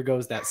 And here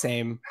goes that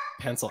same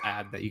pencil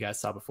ad that you guys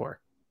saw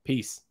before.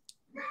 Peace.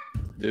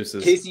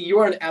 Deuces. Casey, you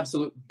are an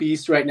absolute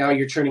beast right now.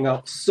 You're churning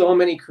out so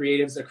many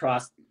creatives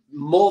across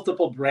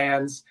multiple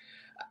brands.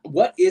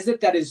 What is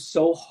it that is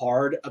so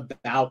hard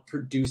about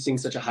producing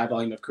such a high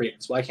volume of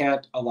creatives? Why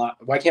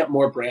can't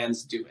more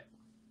brands do it?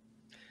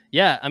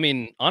 Yeah, I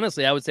mean,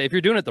 honestly, I would say if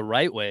you're doing it the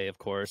right way, of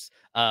course,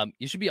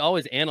 you should be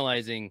always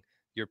analyzing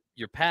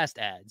your past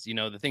ads,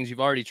 the things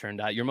you've already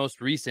churned out, your most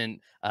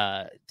recent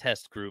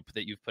test group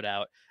that you've put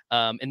out.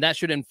 And that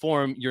should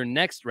inform your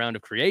next round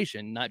of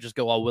creation, not just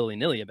go all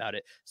willy-nilly about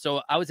it.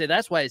 So I would say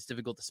that's why it's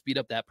difficult to speed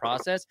up that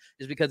process,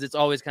 is because it's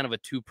always kind of a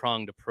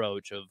two-pronged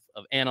approach of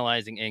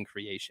analyzing and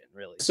creation,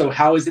 really. So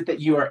how is it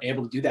that you are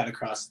able to do that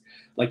across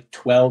like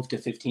 12 to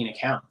 15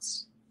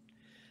 accounts?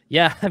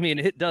 Yeah, I mean,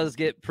 it does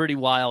get pretty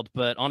wild,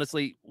 but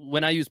honestly,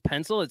 when I use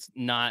Pencil, it's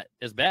not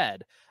as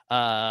bad.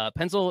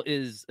 Pencil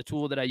is a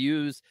tool that I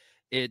use.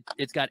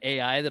 It's got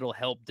AI that'll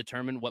help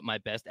determine what my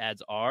best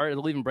ads are.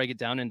 It'll even break it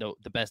down into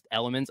the best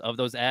elements of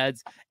those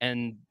ads.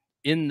 And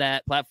in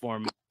that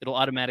platform, it'll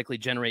automatically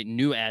generate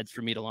new ads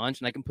for me to launch,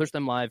 and I can push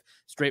them live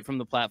straight from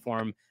the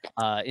platform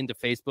into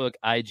Facebook,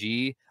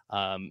 IG.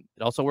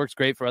 It also works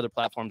great for other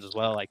platforms as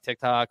well, like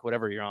TikTok,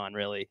 whatever you're on,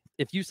 really.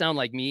 If you sound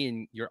like me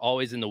and you're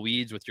always in the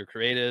weeds with your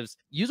creatives,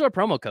 use our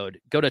promo code.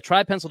 Go to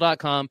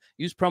trypencil.com,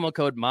 use promo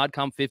code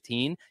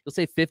MODCOM15. You'll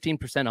save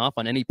 15% off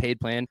on any paid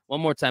plan.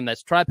 One more time,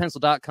 that's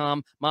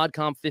trypencil.com,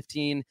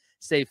 MODCOM15.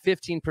 Save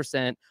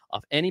 15%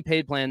 off any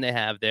paid plan they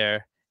have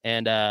there.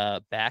 And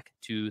back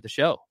to the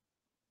show.